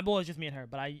 Okay. I'm always just me and her,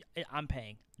 but I'm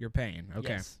paying. You're paying. Okay.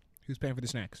 Yes. Who's paying for the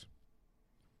snacks?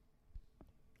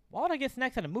 Why would I get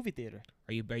snacks at a movie theater?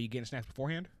 Are you getting snacks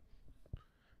beforehand?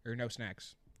 Or no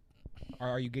snacks? Or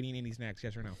are you getting any snacks?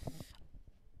 Yes or no?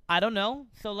 I don't know.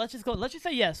 So let's just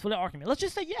say yes for the argument. Let's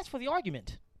just say yes for the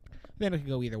argument. Then it can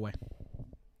go either way.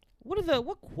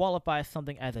 What qualifies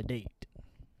something as a date?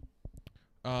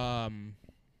 I mean,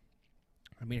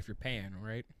 if you're paying,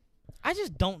 right? I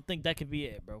just don't think that could be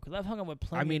it, bro. Because I've hung out with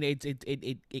plenty. I mean,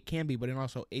 it can be, but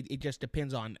it just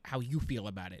depends on how you feel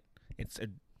about it. It's a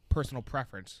personal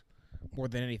preference more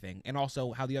than anything, and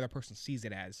also how the other person sees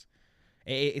it as.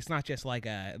 It's not just like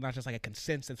a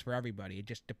consensus for everybody. It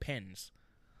just depends.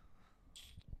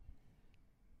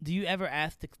 Do you ever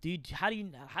ask how do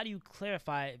you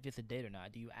clarify if it's a date or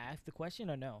not? Do you ask the question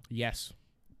or no? Yes.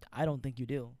 I don't think you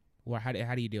do. Well, how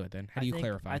do you do it then? How do you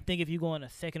clarify? I think if you go on a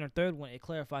second or third one, it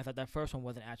clarifies that first one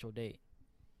was an actual date.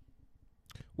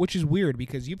 Which is weird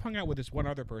because you've hung out with this one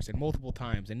other person multiple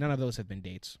times, and none of those have been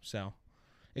dates. So,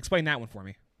 explain that one for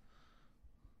me.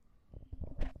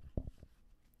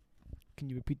 Can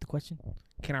you repeat the question?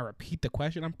 Can I repeat the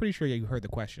question? I'm pretty sure you heard the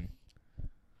question.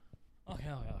 Okay.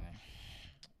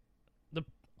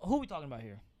 Who are we talking about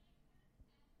here?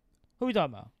 Who are we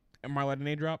talking about? Am I letting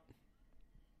a drop?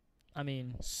 I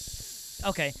mean,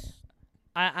 okay.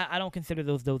 I don't consider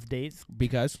those dates.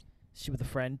 Because? She was a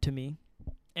friend to me,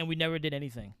 and we never did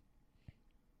anything.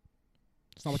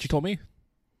 It's not what you told me.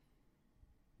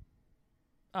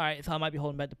 All right, so I might be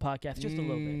holding back the podcast just a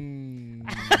little bit.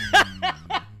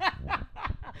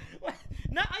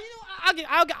 No,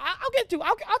 I'll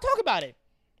talk about it.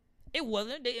 It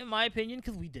wasn't a date in my opinion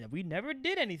because we never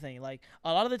did anything. Like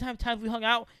a lot of the times we hung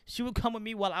out, she would come with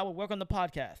me while I would work on the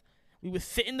podcast. We would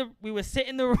sit in the room. We would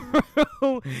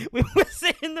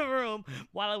sit in the room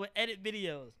while I would edit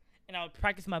videos and I would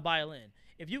practice my violin.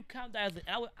 If you count that as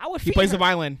I would. He plays the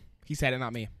violin. He said it,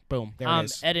 not me. Boom. There it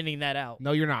is. I'm editing that out.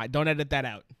 No, you're not. Don't edit that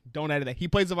out. Don't edit that. He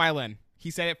plays the violin. He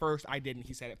said it first. I didn't.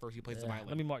 He said it first. He plays the violin.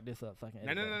 Let me mark this up so I can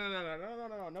edit No. Let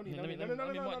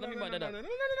me mark that up.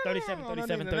 37,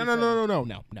 37, 37.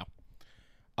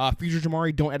 No. Future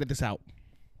Jamari, don't edit this out.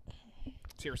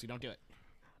 Seriously, don't do it.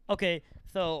 Okay,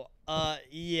 so,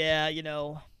 yeah,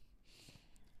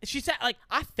 she said, like,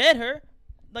 I fed her.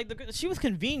 Like, she was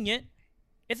convenient.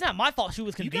 It's not my fault she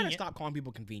was convenient. You gotta stop calling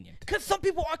people convenient. Because some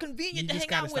people are convenient to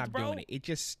hang out with, bro. You just gotta stop doing it. It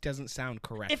just doesn't sound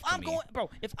correct if I'm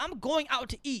going out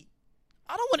to eat,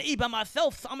 I don't want to eat by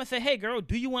myself, so I'm going to say, hey, girl,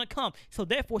 do you want to come? So,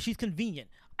 therefore, she's convenient.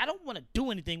 I don't want to do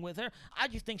anything with her. I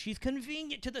just think she's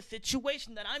convenient to the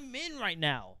situation that I'm in right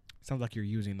now. Sounds like you're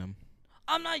using them.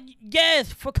 I'm not,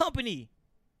 yes, for company.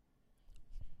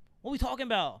 What are we talking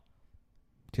about?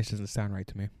 Just doesn't sound right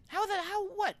to me.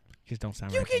 What? Just don't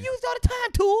sound right. You get used all the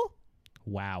time, tool.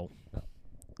 Wow.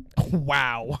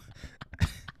 Wow.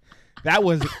 That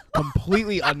was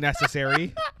completely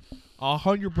unnecessary.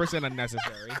 100%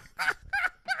 unnecessary.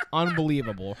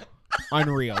 Unbelievable.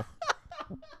 Unreal.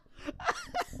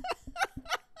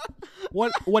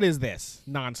 What is this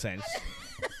nonsense?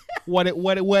 What is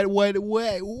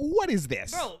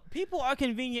this? Bro, people are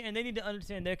convenient and they need to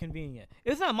understand they're convenient.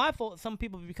 It's not my fault some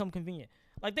people become convenient.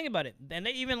 Like, think about it. And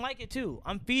they even like it too.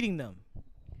 I'm feeding them.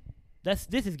 This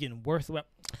is getting worse.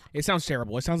 It sounds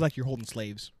terrible. It sounds like you're holding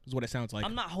slaves. Is what it sounds like.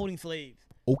 I'm not holding slaves.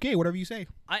 Okay, whatever you say.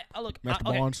 I look. Master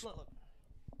Bonds. Look.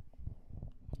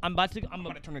 I'm about to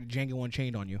turn a Django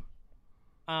Unchained on you.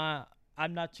 I'm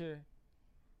not sure.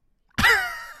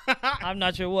 I'm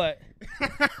not sure what.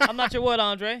 I'm not sure what,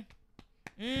 Andre.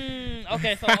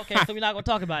 Okay, so we're not gonna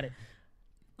talk about it.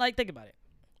 Like, think about it.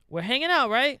 We're hanging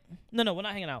out, right? No, we're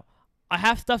not hanging out. I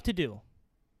have stuff to do.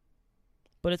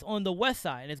 But it's on the west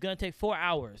side, and it's going to take 4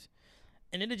 hours.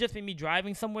 And it'll just be me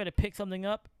driving somewhere to pick something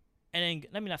up. And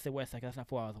then, let me not say west side, 'cause that's not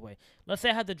 4 hours away. Let's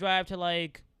say I have to drive to,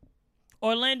 like,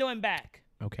 Orlando and back.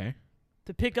 Okay.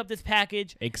 To pick up this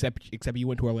package. Except you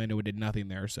went to Orlando and did nothing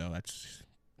there, so that's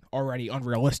already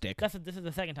unrealistic. This is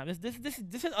the second time. This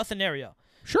is a scenario.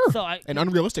 Sure. So an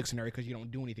unrealistic scenario because you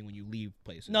don't do anything when you leave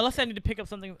places. No, let's say I need to pick up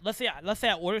something. Let's say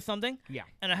I order something. Yeah.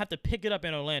 And I have to pick it up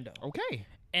in Orlando. Okay.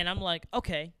 And I'm like,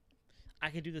 okay, I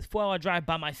can do this 4-hour drive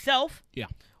by myself. Yeah.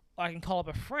 Or I can call up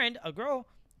a friend, a girl,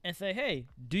 and say, hey,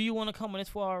 do you want to come on this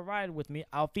 4-hour ride with me?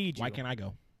 I'll feed you. Why can't I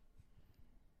go?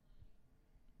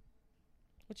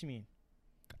 What you mean?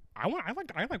 I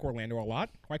like Orlando a lot.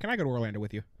 Why can't I go to Orlando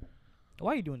with you?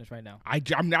 Why are you doing this right now?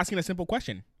 I'm asking a simple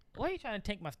question. Why are you trying to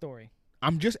tank my story?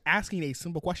 I'm just asking a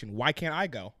simple question. Why can't I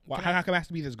go? How come it has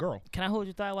to be this girl? Can I hold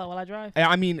your thigh while I drive?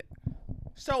 I mean,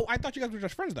 so I thought you guys were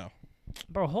just friends, though.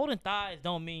 Bro, holding thighs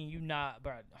don't mean you not,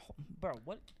 bro. Bro,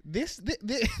 what? This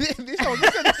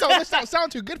don't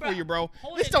sound too good for you, bro.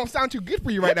 This don't sound too good for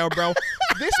you right now, bro.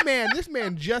 This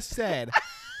man just said,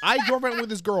 I girlfriend with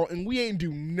this girl and we ain't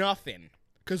do nothing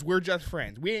because we're just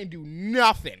friends. We ain't do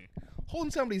nothing.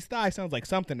 Holding somebody's thigh sounds like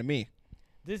something to me.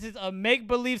 This is a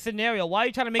make-believe scenario. Why are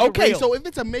you trying to make it real? Okay, so if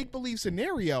it's a make-believe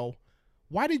scenario,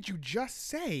 why did you just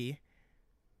say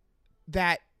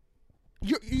that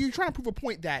you're trying to prove a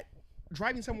point that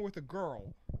driving somewhere with a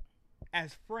girl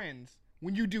as friends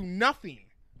when you do nothing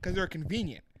because they're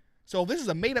convenient. So if this is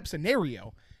a made-up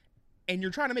scenario and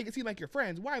you're trying to make it seem like you're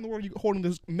friends, why in the world are you holding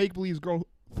this make-believe girl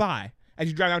thigh as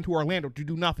you drive down to Orlando to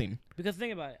do nothing? Because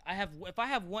think about it. If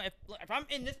I'm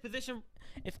in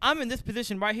this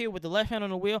position right here with the left hand on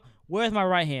the wheel, where's my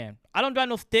right hand? I don't drive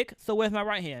no stick, so where's my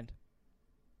right hand?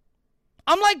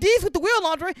 I'm like these with the wheel,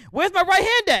 Andre. Where's my right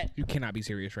hand at? You cannot be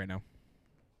serious right now.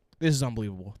 This is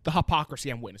unbelievable. The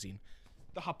hypocrisy I'm witnessing.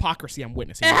 It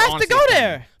has to go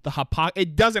there.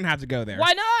 It doesn't have to go there.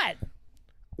 Why not?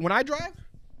 When I drive,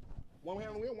 one hand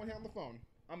on the wheel, one hand on the phone.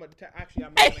 I'm not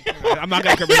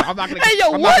going to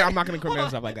incriminate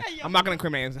stuff like that. I'm not going to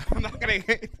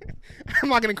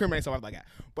incriminate stuff like that.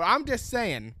 But I'm just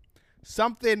saying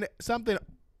something.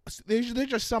 There's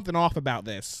just something off about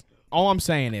this. All I'm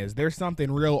saying is there's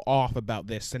something real off about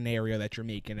this scenario that you're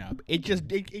making up. It just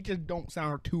don't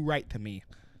sound too right to me.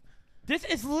 This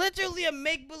is literally a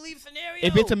make-believe scenario.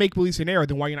 If it's a make-believe scenario,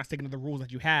 then why are you not sticking to the rules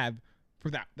that you have for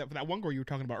that one girl you were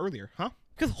talking about earlier, huh?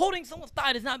 Because holding someone's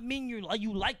thigh does not mean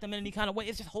you like them in any kind of way.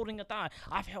 It's just holding a thigh.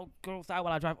 I've held girls' thigh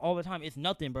while I drive all the time. It's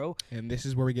nothing, bro. And this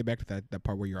is where we get back to that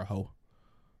part where you're a hoe.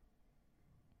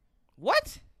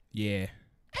 What? Yeah.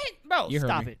 Hey, bro,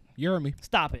 stop it. You heard me.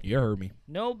 Stop it. You heard me.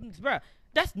 No, bro.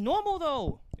 That's normal,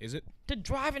 though. Is it? To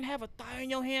drive and have a thigh in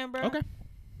your hand, bro. Okay.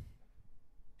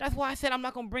 That's why I said I'm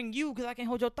not gonna bring you because I can't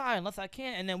hold your thigh unless I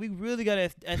can. And then we really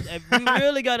gotta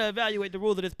evaluate the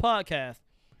rules of this podcast.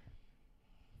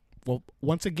 Well,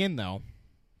 once again, though.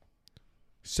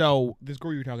 So this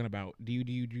girl you were talking about, do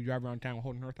you drive around town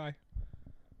holding her thigh?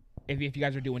 If you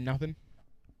guys are doing nothing,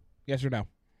 yes or no?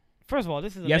 First of all,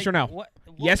 this is yes or no. What?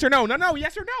 Yes or no? No.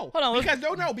 Yes or no? Hold on.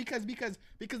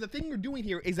 Because the thing you're doing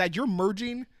here is that you're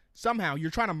merging. Somehow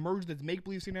you're trying to merge this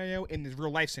make-believe scenario in this real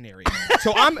life scenario.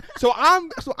 so I'm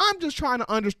just trying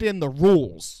to understand the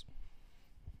rules.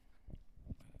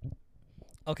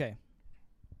 Okay.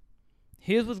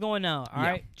 Here's what's going on. All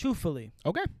right. Truthfully.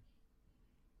 Okay.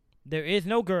 There is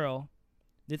no girl.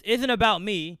 This isn't about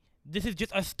me. This is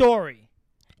just a story,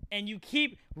 and you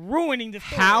keep ruining the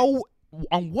story.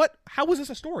 How is this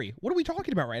a story? What are we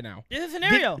talking about right now? This is a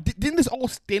scenario. Didn't this all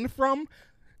stem from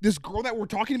this girl that we're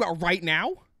talking about right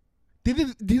now? Did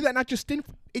that not just stem?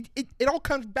 It all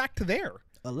comes back to there.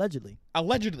 Allegedly.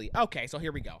 Okay, so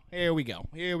here we go.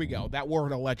 That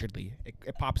word allegedly.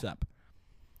 It pops up.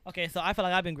 Okay, so I feel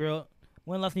like I've been grilled.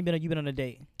 When last you been on a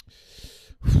date?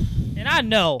 And I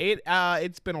know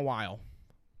it's been a while.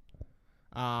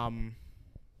 I'm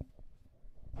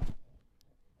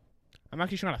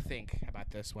actually trying to think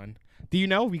about this one. Do you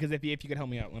know? Because if you could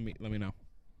help me out, let me know.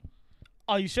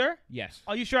 Are you sure? Yes.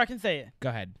 Are you sure I can say it? Go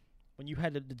ahead. When you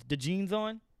had the jeans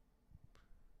on?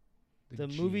 The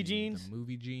movie jeans? The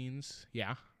movie jeans.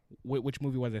 Yeah. Which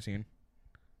movie was I seeing?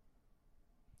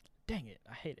 Dang it.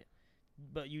 I hate it.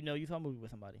 But you saw a movie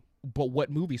with somebody. But what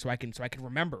movie? So I can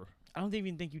remember. I don't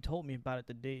even think you told me about it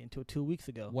the day until 2 weeks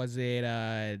ago. Was it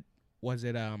No,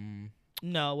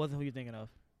 it wasn't who you're thinking of.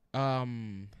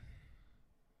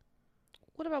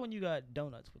 What about when you got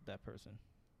donuts with that person?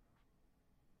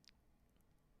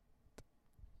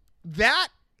 That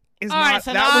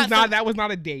was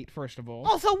not a date, first of all.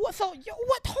 Oh, so what?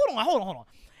 What? Hold on.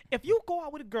 If you go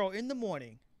out with a girl in the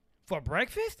morning for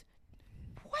breakfast,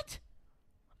 what?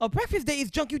 A breakfast date is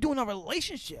junk you do in a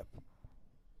relationship.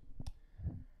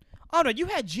 Oh no, you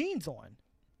had jeans on.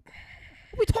 What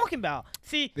are we talking about?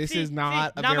 This is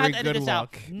not a very good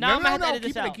look. No,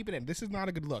 keep it in. This is not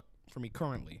a good look for me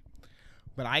currently.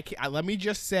 But let me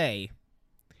just say,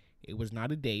 it was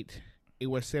not a date. It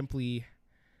was simply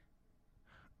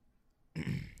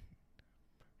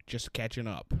just catching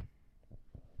up.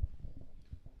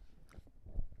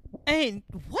 And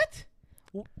what?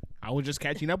 I was just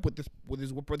catching up with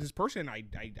this person I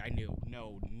knew.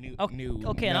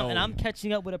 Okay, and I'm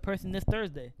catching up with a person this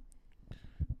Thursday.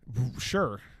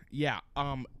 Sure. Yeah.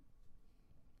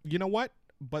 You know what?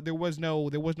 But there was no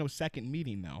second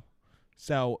meeting though.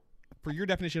 So for your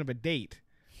definition of a date,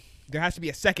 there has to be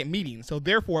a second meeting. So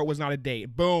therefore, it was not a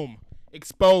date. Boom.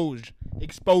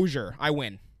 Exposure. I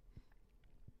win.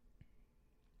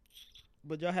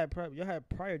 But y'all had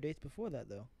prior dates before that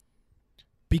though.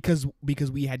 Because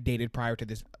we had dated prior to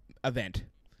this event.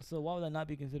 So why would that not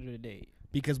be considered a date?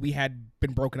 Because we had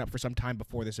been broken up for some time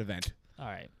before this event. All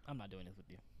right, I'm not doing this with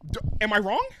you. Am I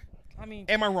wrong? I mean,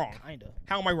 am I wrong? Kinda.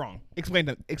 How am I wrong? Explain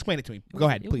it to me. Go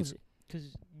ahead, please.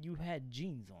 Because you had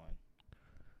jeans on.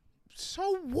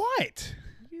 So what?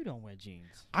 You don't wear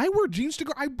jeans. I wear jeans to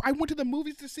go. I went to the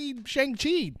movies to see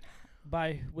Shang-Chi.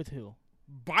 With who?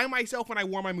 By myself when I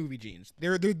wore my movie jeans.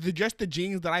 They're just the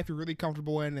jeans that I feel really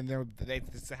comfortable in, and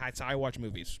that's how I watch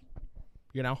movies.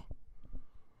 You know?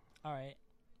 All right.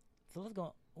 So let's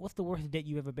go. What's the worst date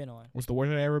you've ever been on? What's the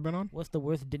worst date I ever been on? What's the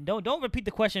worst date? Don't repeat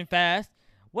the question fast.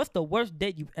 What's the worst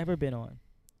date you've ever been on?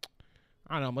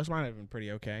 I don't know. Most of mine have been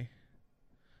pretty okay.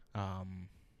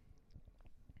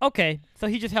 Okay, so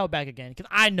he just held back again because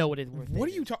I know what his worst date is. What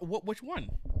are you talking? Which one?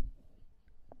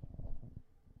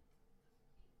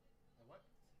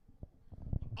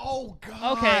 Oh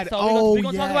God. Okay, so we're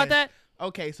gonna talk about that.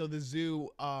 Okay, so the zoo.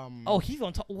 Oh, he's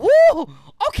gonna talk. Woo!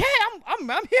 Okay, I'm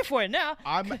here for it now.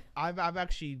 I've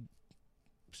actually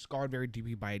scarred very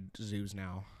deeply by zoos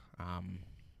now.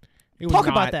 Talk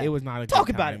about that. It was not a talk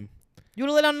good about time. it. You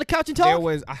wanna lay down on the couch and talk? There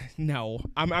was no.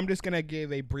 I'm just gonna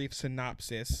give a brief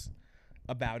synopsis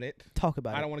about it. Talk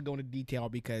about it. I don't want to go into detail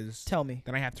because Tell me.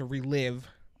 then I have to relive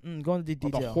Go into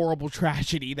detail. the horrible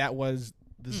tragedy that was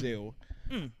the zoo.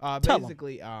 Tell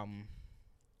Basically,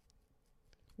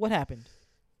 what happened?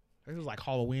 this was like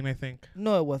Halloween, I think.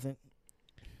 No, it wasn't.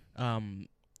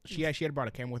 She had brought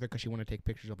a camera with her because she wanted to take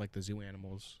pictures of like the zoo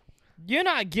animals. You're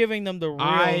not giving them the real.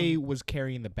 I was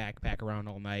carrying the backpack around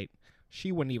all night.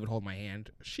 She wouldn't even hold my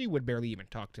hand. She would barely even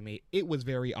talk to me. It was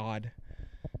very odd.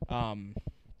 And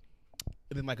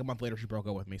then like a month later, she broke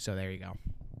up with me. So there you go.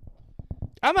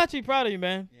 I'm actually proud of you,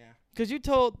 man. Yeah. Because you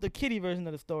told the kiddie version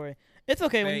of the story. It's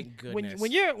okay Thank goodness.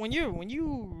 when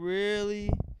you really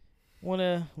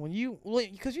wanna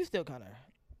because you still kind of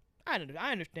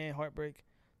I understand heartbreak,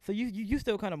 so you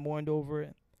still kind of mourned over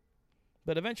it,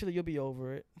 but eventually you'll be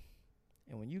over it,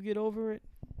 and when you get over it,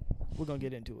 we're gonna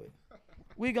get into it.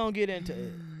 We gonna get into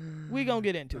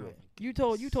it. You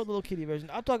told the little kiddie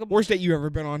version. I'll talk about Worst date you ever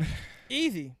been on?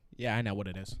 easy. Yeah, I know what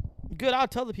it is. Good. I'll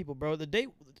tell the people, bro. The date.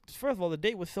 First of all, the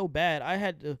date was so bad. I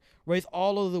had to raise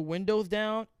all of the windows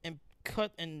down and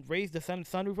cut and raise the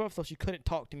sunroof up so she couldn't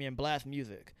talk to me and blast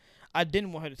music. I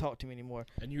didn't want her to talk to me anymore.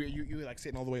 And you were like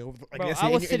sitting all the way over, like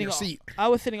Bro, in your seat. I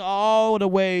was sitting all the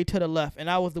way to the left, and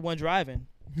I was the one driving.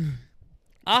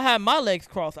 I had my legs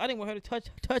crossed. I didn't want her to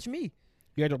touch me.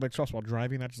 You had your legs crossed while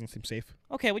driving. That doesn't seem safe.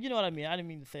 Okay, well, you know what I mean. I didn't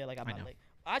mean to say it like I'm not late.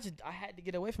 I had to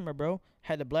get away from her, bro.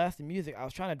 Had to blast the music. I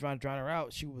was trying to drown her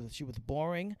out. She was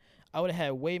boring. I would have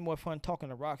had way more fun talking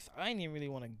to rocks. I didn't even really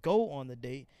want to go on the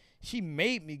date. She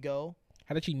made me go.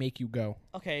 How did she make you go?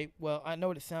 Okay, well, I know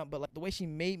what it sounds, but like the way she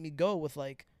made me go was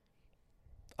like,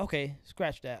 okay,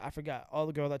 scratch that. I forgot. All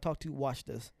the girls I talked to watched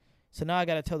this. So now I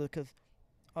got to tell them because,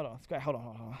 hold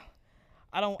on.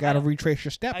 I don't. Got to retrace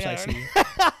your steps, I see.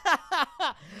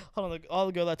 Hold on. All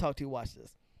the girls I talked to watch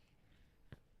this.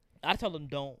 I told them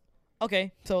don't.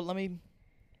 Okay, so let me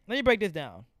break this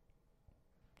down.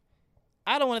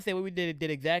 I don't want to say what we did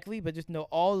exactly, but just know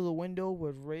all of the window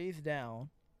was raised down.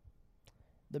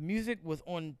 The music was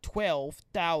on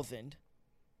 12,000.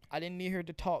 I didn't need her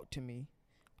to talk to me.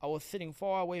 I was sitting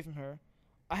far away from her.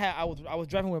 I was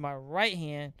driving with my right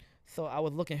hand, so I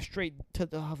was looking to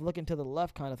the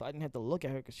left kind of. So I didn't have to look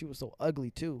at her because she was so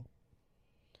ugly too.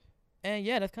 And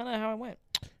yeah, that's kind of how it went.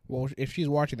 Well, if she's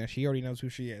watching this, she already knows who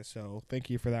she is. So thank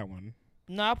you for that one.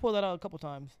 Nah, I pulled that out a couple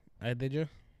times. Did you?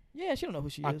 Yeah, she don't know who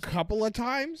she is. A couple of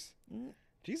times?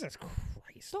 Jesus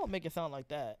Christ! Don't make it sound like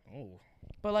that. Oh.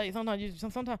 But like sometimes,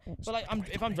 but like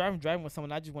if I'm driving with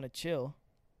someone, I just want to chill.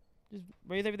 Just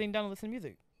raise everything down and listen to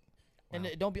music, and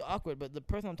don't be awkward. But the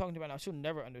person I'm talking to right now, she'll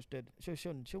never understood. She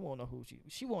won't know who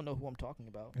she won't know who I'm talking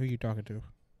about. Who are you talking to?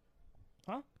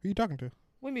 Huh? Who are you talking to?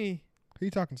 What do you mean? Who are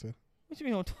you talking to? What you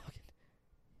mean who I'm talking?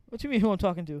 What you mean who I'm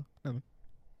talking to? Nothing.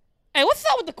 Hey, what's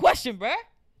up with the question, bruh?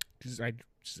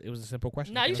 It was a simple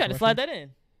question. Nah, you tried to slide that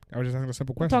in. I was just asking a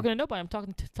simple I'm question. talking to nobody. I'm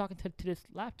talking to this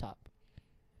laptop.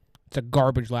 It's a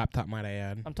garbage laptop, might I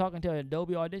add. I'm talking to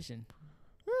Adobe Audition.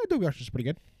 Adobe Audition's pretty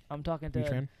good. I'm talking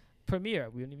to Premiere.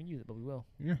 We don't even use it, but we will.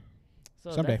 Yeah.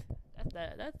 So someday.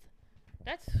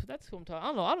 That's who I'm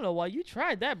talking. I don't know why you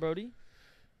tried that, Brody.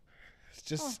 It's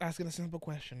just asking a simple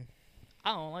question.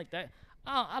 I don't like that.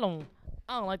 I don't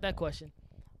like that question.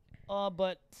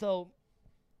 But so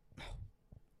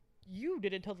you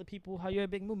didn't tell the people how you're a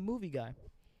big movie guy.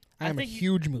 I'm a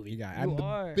huge movie guy. I'm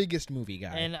the biggest movie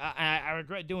guy. And I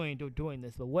regret doing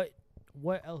this. But what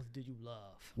else did you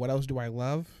love? What else do I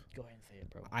love? Go ahead and say it,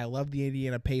 bro. I love the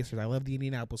Indiana Pacers. I love the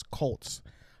Indianapolis Colts.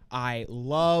 I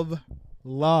love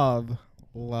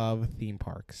theme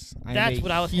parks. That's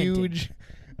what I was hinting.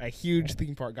 A huge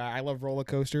theme park guy. I love roller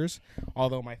coasters.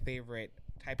 Although my favorite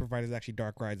type of ride is actually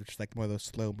dark rides, which is like one of those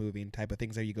slow moving type of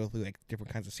things that you go through, like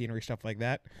different kinds of scenery, stuff like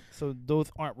that. So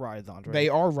those aren't rides, Andre. They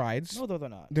are rides. No, those are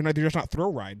not. They're just not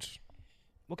thrill rides.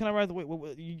 What kind of rides? Wait,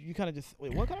 you kind of just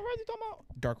wait. What kind of rides are you talking about?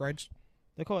 Dark rides.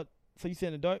 They call it. So you sit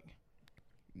in the dark?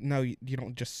 No, you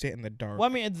don't just sit in the dark. Well,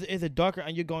 I mean, is it darker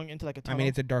and you're going into like a tunnel? I mean,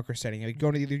 it's a darker setting. You're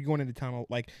going into the tunnel.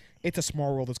 Like, It's a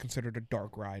Small World is considered a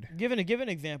dark ride. Give an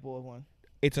example of one.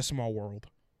 It's a Small World.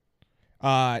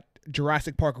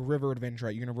 Jurassic Park River Adventure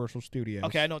at Universal Studios.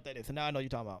 Okay, I know what that is. So now I know what you're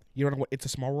talking about. You don't know what It's a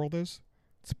Small World is?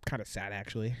 It's kind of sad,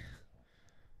 actually.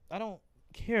 I don't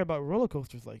care about roller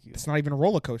coasters like you. It's not even a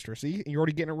roller coaster. See, you're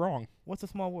already getting it wrong. What's a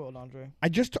small world, Andre? You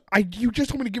just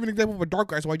told me to give an example of a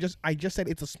dark ride, so I just said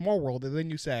it's a small world, and then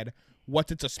you said,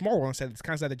 It's a small world. I said it's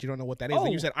kind of sad that you don't know what that is. Oh.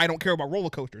 And you said I don't care about roller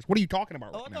coasters. What are you talking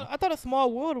about right now? I thought a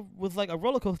small world was like a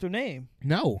roller coaster name.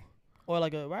 No. Or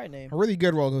like a ride name. A really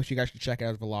good roller coaster you guys should check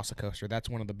out is Velocicoaster. That's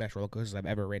one of the best roller coasters I've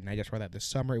ever ridden. I just rode that this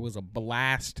summer. It was a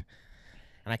blast.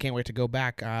 And I can't wait to go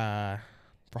back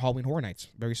for Halloween Horror Nights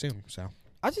very soon. So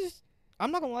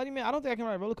I'm not going to lie to you, man. I don't think I can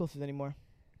ride roller coasters anymore.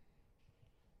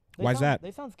 Why's that?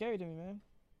 They sound scary to me, man.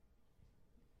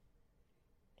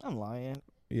 I'm lying.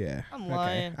 Yeah. I'm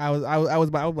lying. I was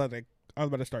about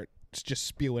to start just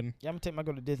spewing. Yeah, I'm going to take my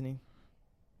girl to Disney.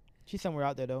 She's somewhere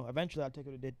out there, though. Eventually, I'll take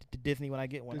her to Disney when I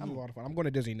get one. Disney's a lot of fun. I'm going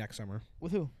to Disney next summer.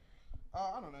 With who?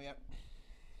 I don't know yet.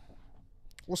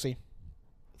 We'll see.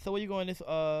 So, where you going this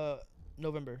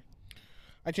November?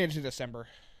 I changed to December.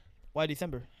 Why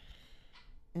December?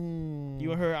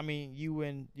 You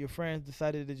and your friends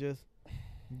decided to just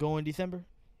go in December?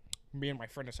 Me and my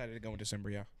friend decided to go in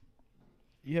December, yeah.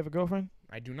 You have a girlfriend?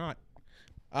 I do not.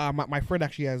 My friend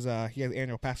actually has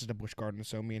annual passes to Busch Gardens,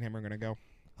 so me and him are going to go.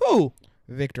 Who?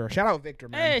 Victor. Shout out Victor,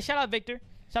 man. Hey, shout out Victor.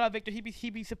 He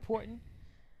be supporting.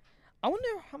 I wonder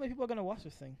how many people are gonna watch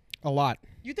this thing. A lot.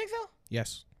 You think so?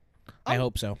 Yes. I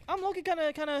hope so. I'm low-key kind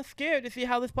of scared to see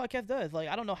how this podcast does. Like,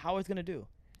 I don't know how it's gonna do.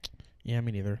 Yeah,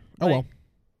 me neither. Like, well.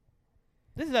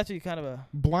 This is actually kind of a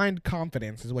blind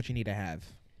confidence is what you need to have.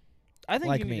 I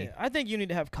think you need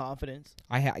to have confidence.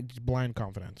 I had blind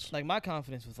confidence. Like, my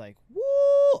confidence was like, woo!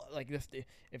 Like,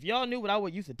 if y'all knew what I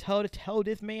would used to tell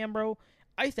this man, bro.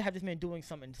 I used to have this man doing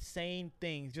some insane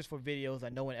things just for videos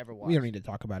that no one ever watched. We don't need to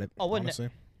talk about it. Oh, honestly.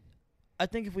 I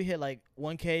think if we hit like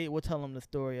 1K, we'll tell him the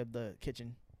story of the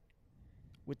kitchen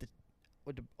with the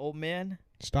old man.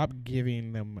 Stop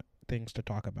giving them things to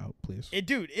talk about, please.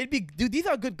 Dude, these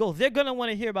are good goals. They're gonna want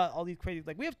to hear about all these crazy.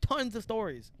 Like, we have tons of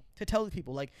stories to tell the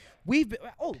people. Like, we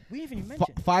even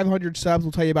mentioned 500 subs.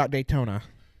 Will tell you about Daytona.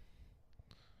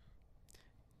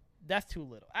 That's too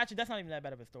little. Actually, that's not even that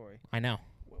bad of a story. I know.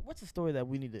 What's the story that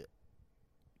we need to?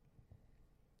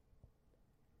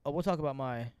 Oh, we'll talk about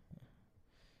my.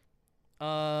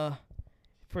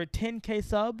 For 10K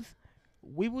subs,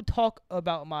 we will talk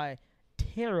about my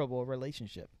terrible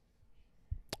relationship.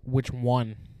 Which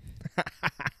one?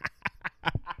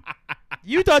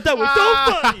 You thought that was so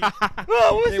funny.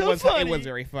 Oh, it was so funny. It was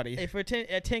very funny. Hey,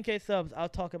 at 10K subs, I'll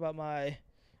talk about my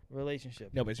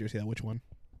relationship. No, but seriously, though, which one?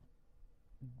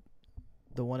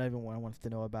 The one everyone wants to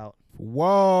know about.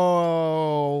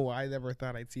 Whoa! I never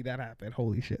thought I'd see that happen.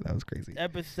 Holy shit, that was crazy.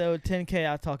 Episode 10K,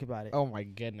 I'll talk about it. Oh my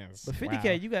goodness. But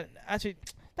 50K, you got actually.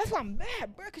 That's why I'm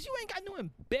mad, bro. Because you ain't got no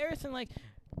embarrassing like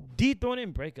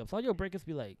dethroning breakups. All your breakups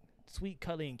be like sweet,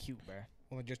 cuddly, and cute, bro.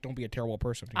 Well, just don't be a terrible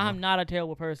person. I'm not a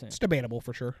terrible person. It's debatable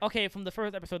for sure. Okay, from the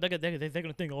first episode, they're gonna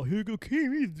think, oh, here go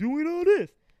Keem, he's doing all this.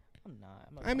 I'm not.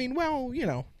 I mean, well, you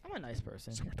know. I'm a nice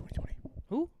person. Summer 2020.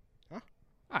 Who? Huh?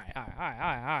 All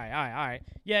right.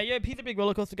 Yeah, he's a big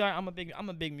roller coaster guy. I'm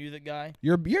a big music guy.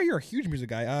 You're a huge music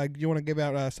guy. You want to give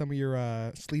out some of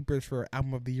your sleepers for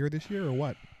album of the year this year or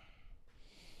what?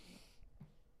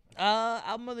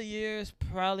 Album of the year is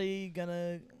probably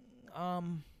gonna.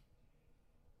 I'm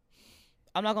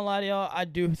not gonna lie to y'all. I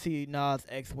do see Nas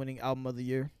X winning album of the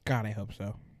year. God, I hope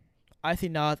so. I see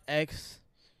Nas X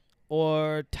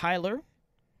or Tyler.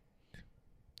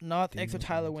 Nas X or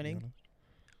Tyler winning.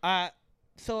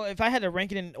 So if I had to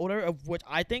rank it in order of which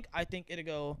I think it'll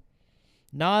go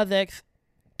Nas X,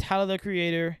 Tyler the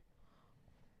Creator,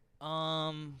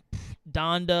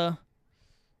 Donda.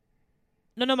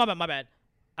 No, my bad.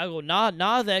 I go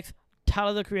Nas X,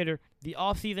 Tyler the Creator, The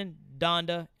Off Season,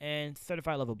 Donda, and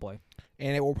Certified Lover Boy.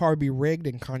 And it will probably be rigged,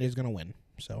 and Kanye's gonna win.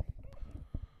 So.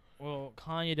 Well,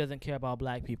 Kanye doesn't care about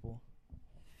black people.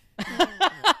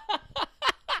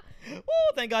 Woo,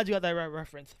 thank God you got that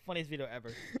reference. Funniest video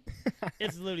ever.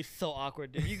 It's literally so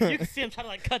awkward, dude. You can see him trying to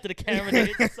like cut to the camera.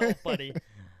 Dude. It's so funny.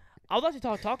 I was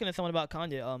actually talking to someone about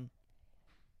Kanye.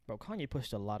 Bro, Kanye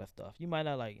pushed a lot of stuff. You might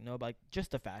not know about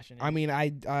just the fashion. I mean,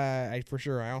 I for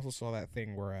sure. I also saw that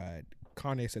thing where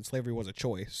Kanye said slavery was a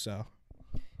choice. So.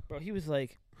 Bro, he was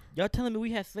like, "Y'all telling me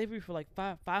we had slavery for like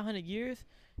 500 years?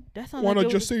 That sounds Why like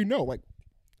not just say no? Like,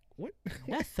 what?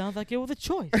 That sounds like it was a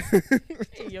choice."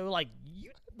 Hey, yo,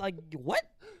 what?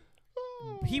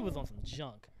 He was on some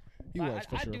junk.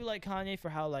 I do like Kanye for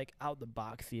how out the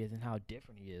box he is and how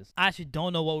different he is. I actually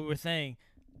don't know what we were saying,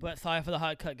 but sorry for the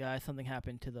hot cut, guys. Something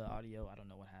happened to the audio. I don't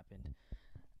know what happened.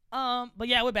 But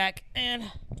yeah, we're back, and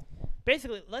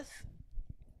basically,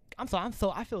 I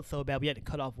feel so bad we had to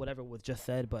cut off whatever was just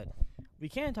said, but we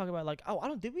can talk about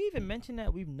did we even mention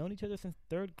that we've known each other since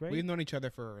 3rd grade? We've known each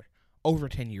other for over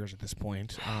 10 years at this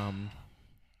point.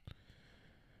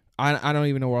 I don't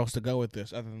even know where else to go with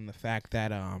this other than the fact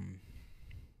that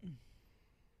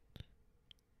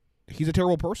He's a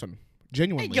terrible person.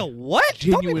 Genuinely. Hey, yo, what?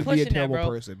 Genuinely Don't be a pushing terrible that,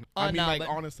 bro. person. I mean, like,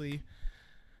 honestly.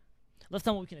 Let's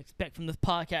know what we can expect from this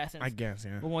podcast. And I guess,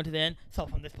 yeah. we're going to the end. So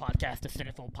from this podcast, the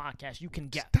Centerfold Podcast, you can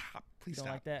get. Stop. Please you don't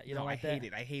stop. like that? You no, don't like that? I hate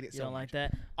it. I hate it you so don't much.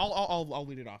 like that? I'll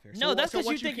lead it off here. No, that's because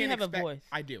you think you have a voice.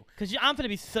 I do. Because I'm going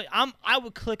to be I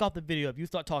would click off the video if you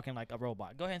start talking like a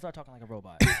robot. Go ahead and start talking like a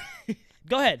robot.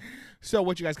 Go ahead. So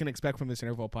what you guys can expect from this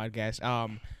Centerfold Podcast.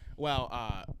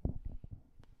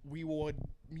 We would,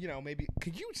 maybe.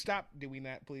 Could you stop doing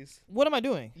that, please? What am I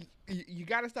doing? You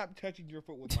got to stop touching your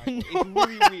foot with my foot. It's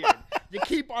really weird. You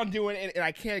keep on doing it, and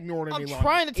I can't ignore it any longer. I'm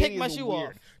trying to take my shoe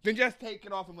off. Then just take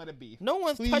it off and let it be. No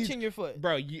one's touching your foot.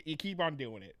 Bro, you keep on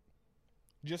doing it.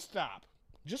 Just stop.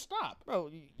 Just stop.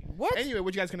 Bro, what? Anyway,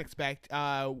 what you guys can expect.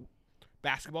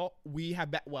 Basketball.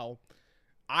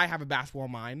 I have a basketball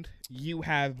mind. You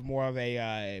have more of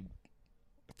a...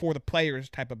 for the players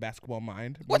type of basketball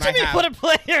mind. What do you mean for the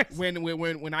players?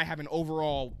 When I have an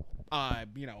overall,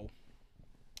 an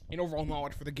overall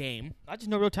knowledge for the game. I just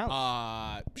know real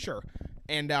talent. Sure.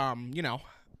 And,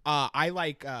 I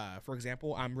like, for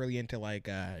example, I'm really into, like,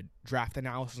 draft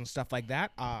analysis and stuff like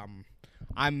that.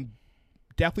 I'm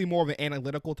definitely more of an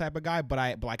analytical type of guy, but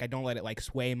I don't let it, like,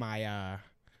 sway my,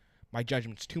 my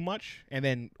judgments too much. And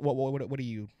then, what do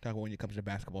you talk about when it comes to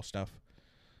basketball stuff?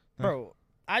 Bro,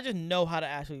 I just know how to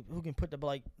actually, who can put the,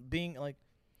 like, being, like,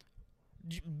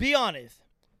 be honest.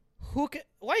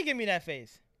 Why you give me that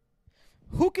face?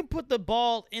 Who can put the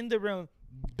ball in the rim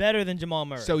better than Jamal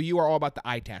Murray? So you are all about the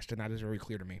eye test, and that is very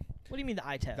clear to me. What do you mean the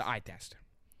eye test? The eye test.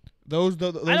 Those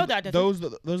I know that. Those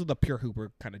are the pure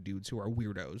hooper kind of dudes who are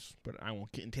weirdos, but I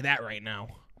won't get into that right now.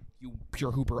 You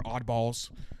pure hooper oddballs.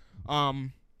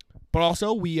 But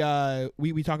also we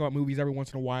talk about movies every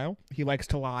once in a while. He likes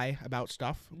to lie about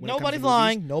stuff. Nobody's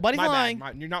lying. Nobody's lying.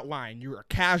 You're not lying. You're a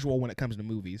casual when it comes to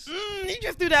movies. You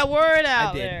just threw that word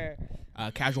out there.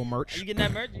 Casual merch. Are you getting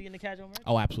that merch? Are you getting the casual merch?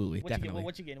 Oh, absolutely, definitely.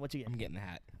 What you getting? I'm getting the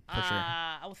hat for sure.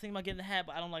 I was thinking about getting the hat,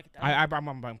 but I don't like it. I'm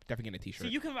definitely getting a T-shirt.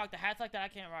 See, you can rock the hats like that. I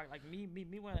can't rock like me.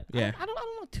 When yeah. I don't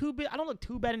look too bad. I don't look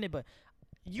too bad in it, but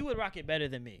you would rock it better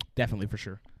than me. Definitely for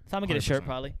sure. So I'm gonna get a shirt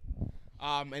probably.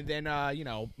 And then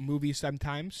movies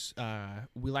sometimes.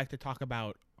 We like to talk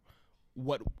about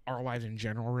what our lives in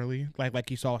general really like.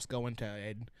 You saw us go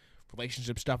into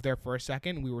relationship stuff there for a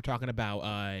second. We were talking about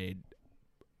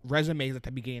resumes at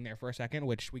the beginning there for a second,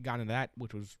 which we got into that,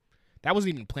 that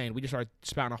wasn't even planned. We just started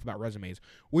spouting off about resumes.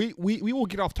 We will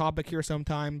get off topic here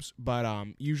sometimes, but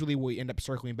usually we end up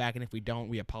circling back, and if we don't,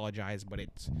 we apologize. But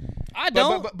it's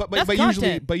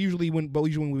but usually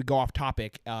when we go off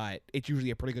topic, it's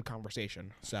usually a pretty good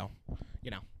conversation. So,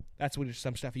 that's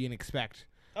some stuff you didn't expect.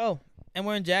 Oh, and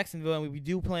we're in Jacksonville, and we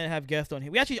do plan to have guests on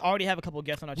here. We actually already have a couple of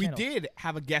guests on our channel. We did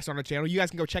have a guest on our channel. You guys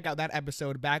can go check out that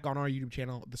episode back on our YouTube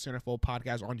channel, the Centerfold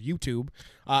Podcast on YouTube.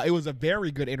 It was a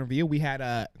very good interview. We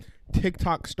had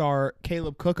TikTok star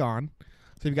Caleb Cook on.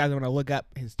 So if you guys want to look up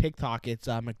his TikTok, it's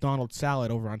McDonald's Salad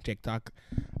over on TikTok.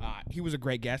 He was a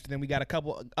great guest. And then we got a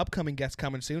couple upcoming guests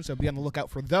coming soon, so be on the lookout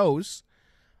for those.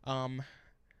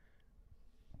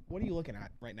 What are you looking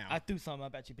at right now? I threw something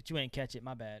up at you, but you ain't catch it.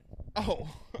 My bad. Oh.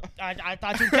 I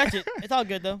thought you'd catch it. It's all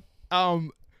good, though.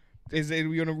 Is it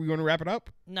we gonna wrap it up?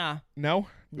 Nah. No?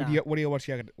 Nah. What do you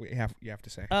have to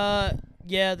say?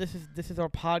 Yeah, this is our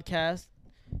podcast.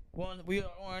 We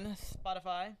are on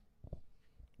Spotify.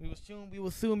 We will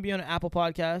soon be on an Apple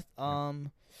Podcast.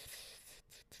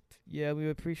 Yeah, we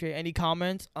would appreciate any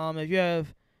comments. If you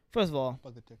have, first of all,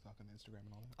 like the TikTok and Instagram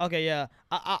and all that. Okay, yeah.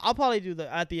 I'll probably do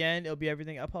at the end. It'll be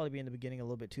everything. I'll probably be in the beginning a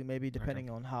little bit too, maybe depending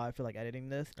on how I feel like editing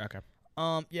this. Okay.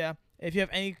 Yeah. If you have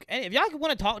any if y'all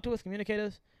want to talk to us, communicate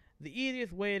us, the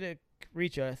easiest way to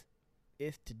reach us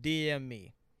is to DM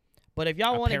me. But if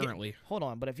y'all want to hold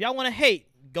on. But if y'all want to hate,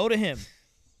 go to him.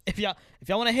 If y'all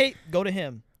want to hate, go to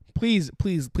him. Please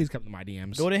come to my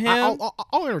DMs. Go to him.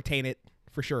 I'll entertain it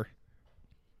for sure.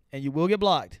 And you will get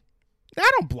blocked. I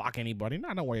don't block anybody.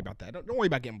 No, don't worry about that. Don't worry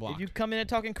about getting blocked. If you come in and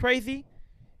talking crazy,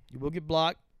 you will get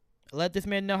blocked. Let this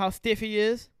man know how stiff he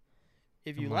is.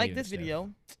 If you like this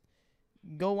video,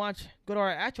 go to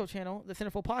our actual channel, the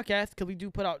Centerfold Podcast, because we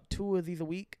do put out 2 of these a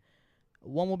week.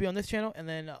 One will be on this channel, and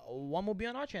then one will be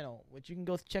on our channel, which you can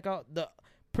go check out the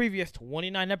previous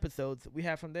 29 episodes we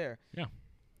have from there. Yeah.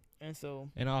 And so.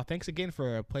 And thanks again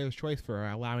for Player's Choice for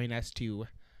allowing us to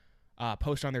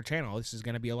post on their channel. This is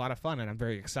going to be a lot of fun, and I'm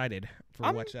very excited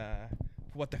for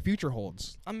what the future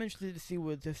holds. I'm interested to see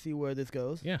where this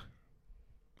goes. Yeah.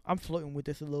 I'm floating with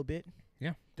this a little bit.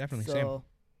 Yeah, definitely. So,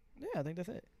 same. Yeah, I think that's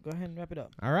it. Go ahead and wrap it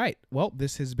up. All right. Well,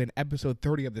 this has been episode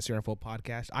 30 of the Centerfold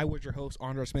Podcast. I was your host,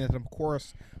 Andre Smith, and of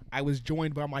course, I was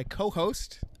joined by my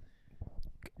co-host,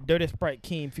 Dirty Sprite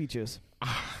Keem features.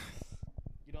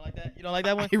 You don't like that? You don't like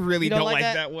that one? I really you don't like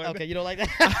that one. Okay, you don't like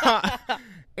that?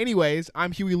 Anyways,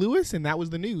 I'm Huey Lewis, and that was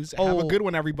the news. Have a Oh. good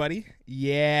one, everybody.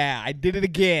 Yeah, I did it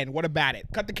again. What about it?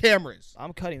 Cut the cameras.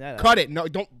 I'm cutting that out. Cut it. No,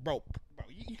 don't, bro.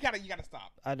 You gotta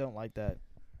stop. I don't like that.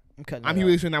 I'm cutting I'm that Huey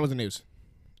out. Lewis, and that was the news.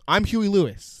 I'm Huey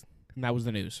Lewis, and that was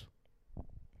the news.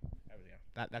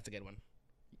 That's a good one.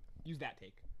 Use that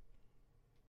take.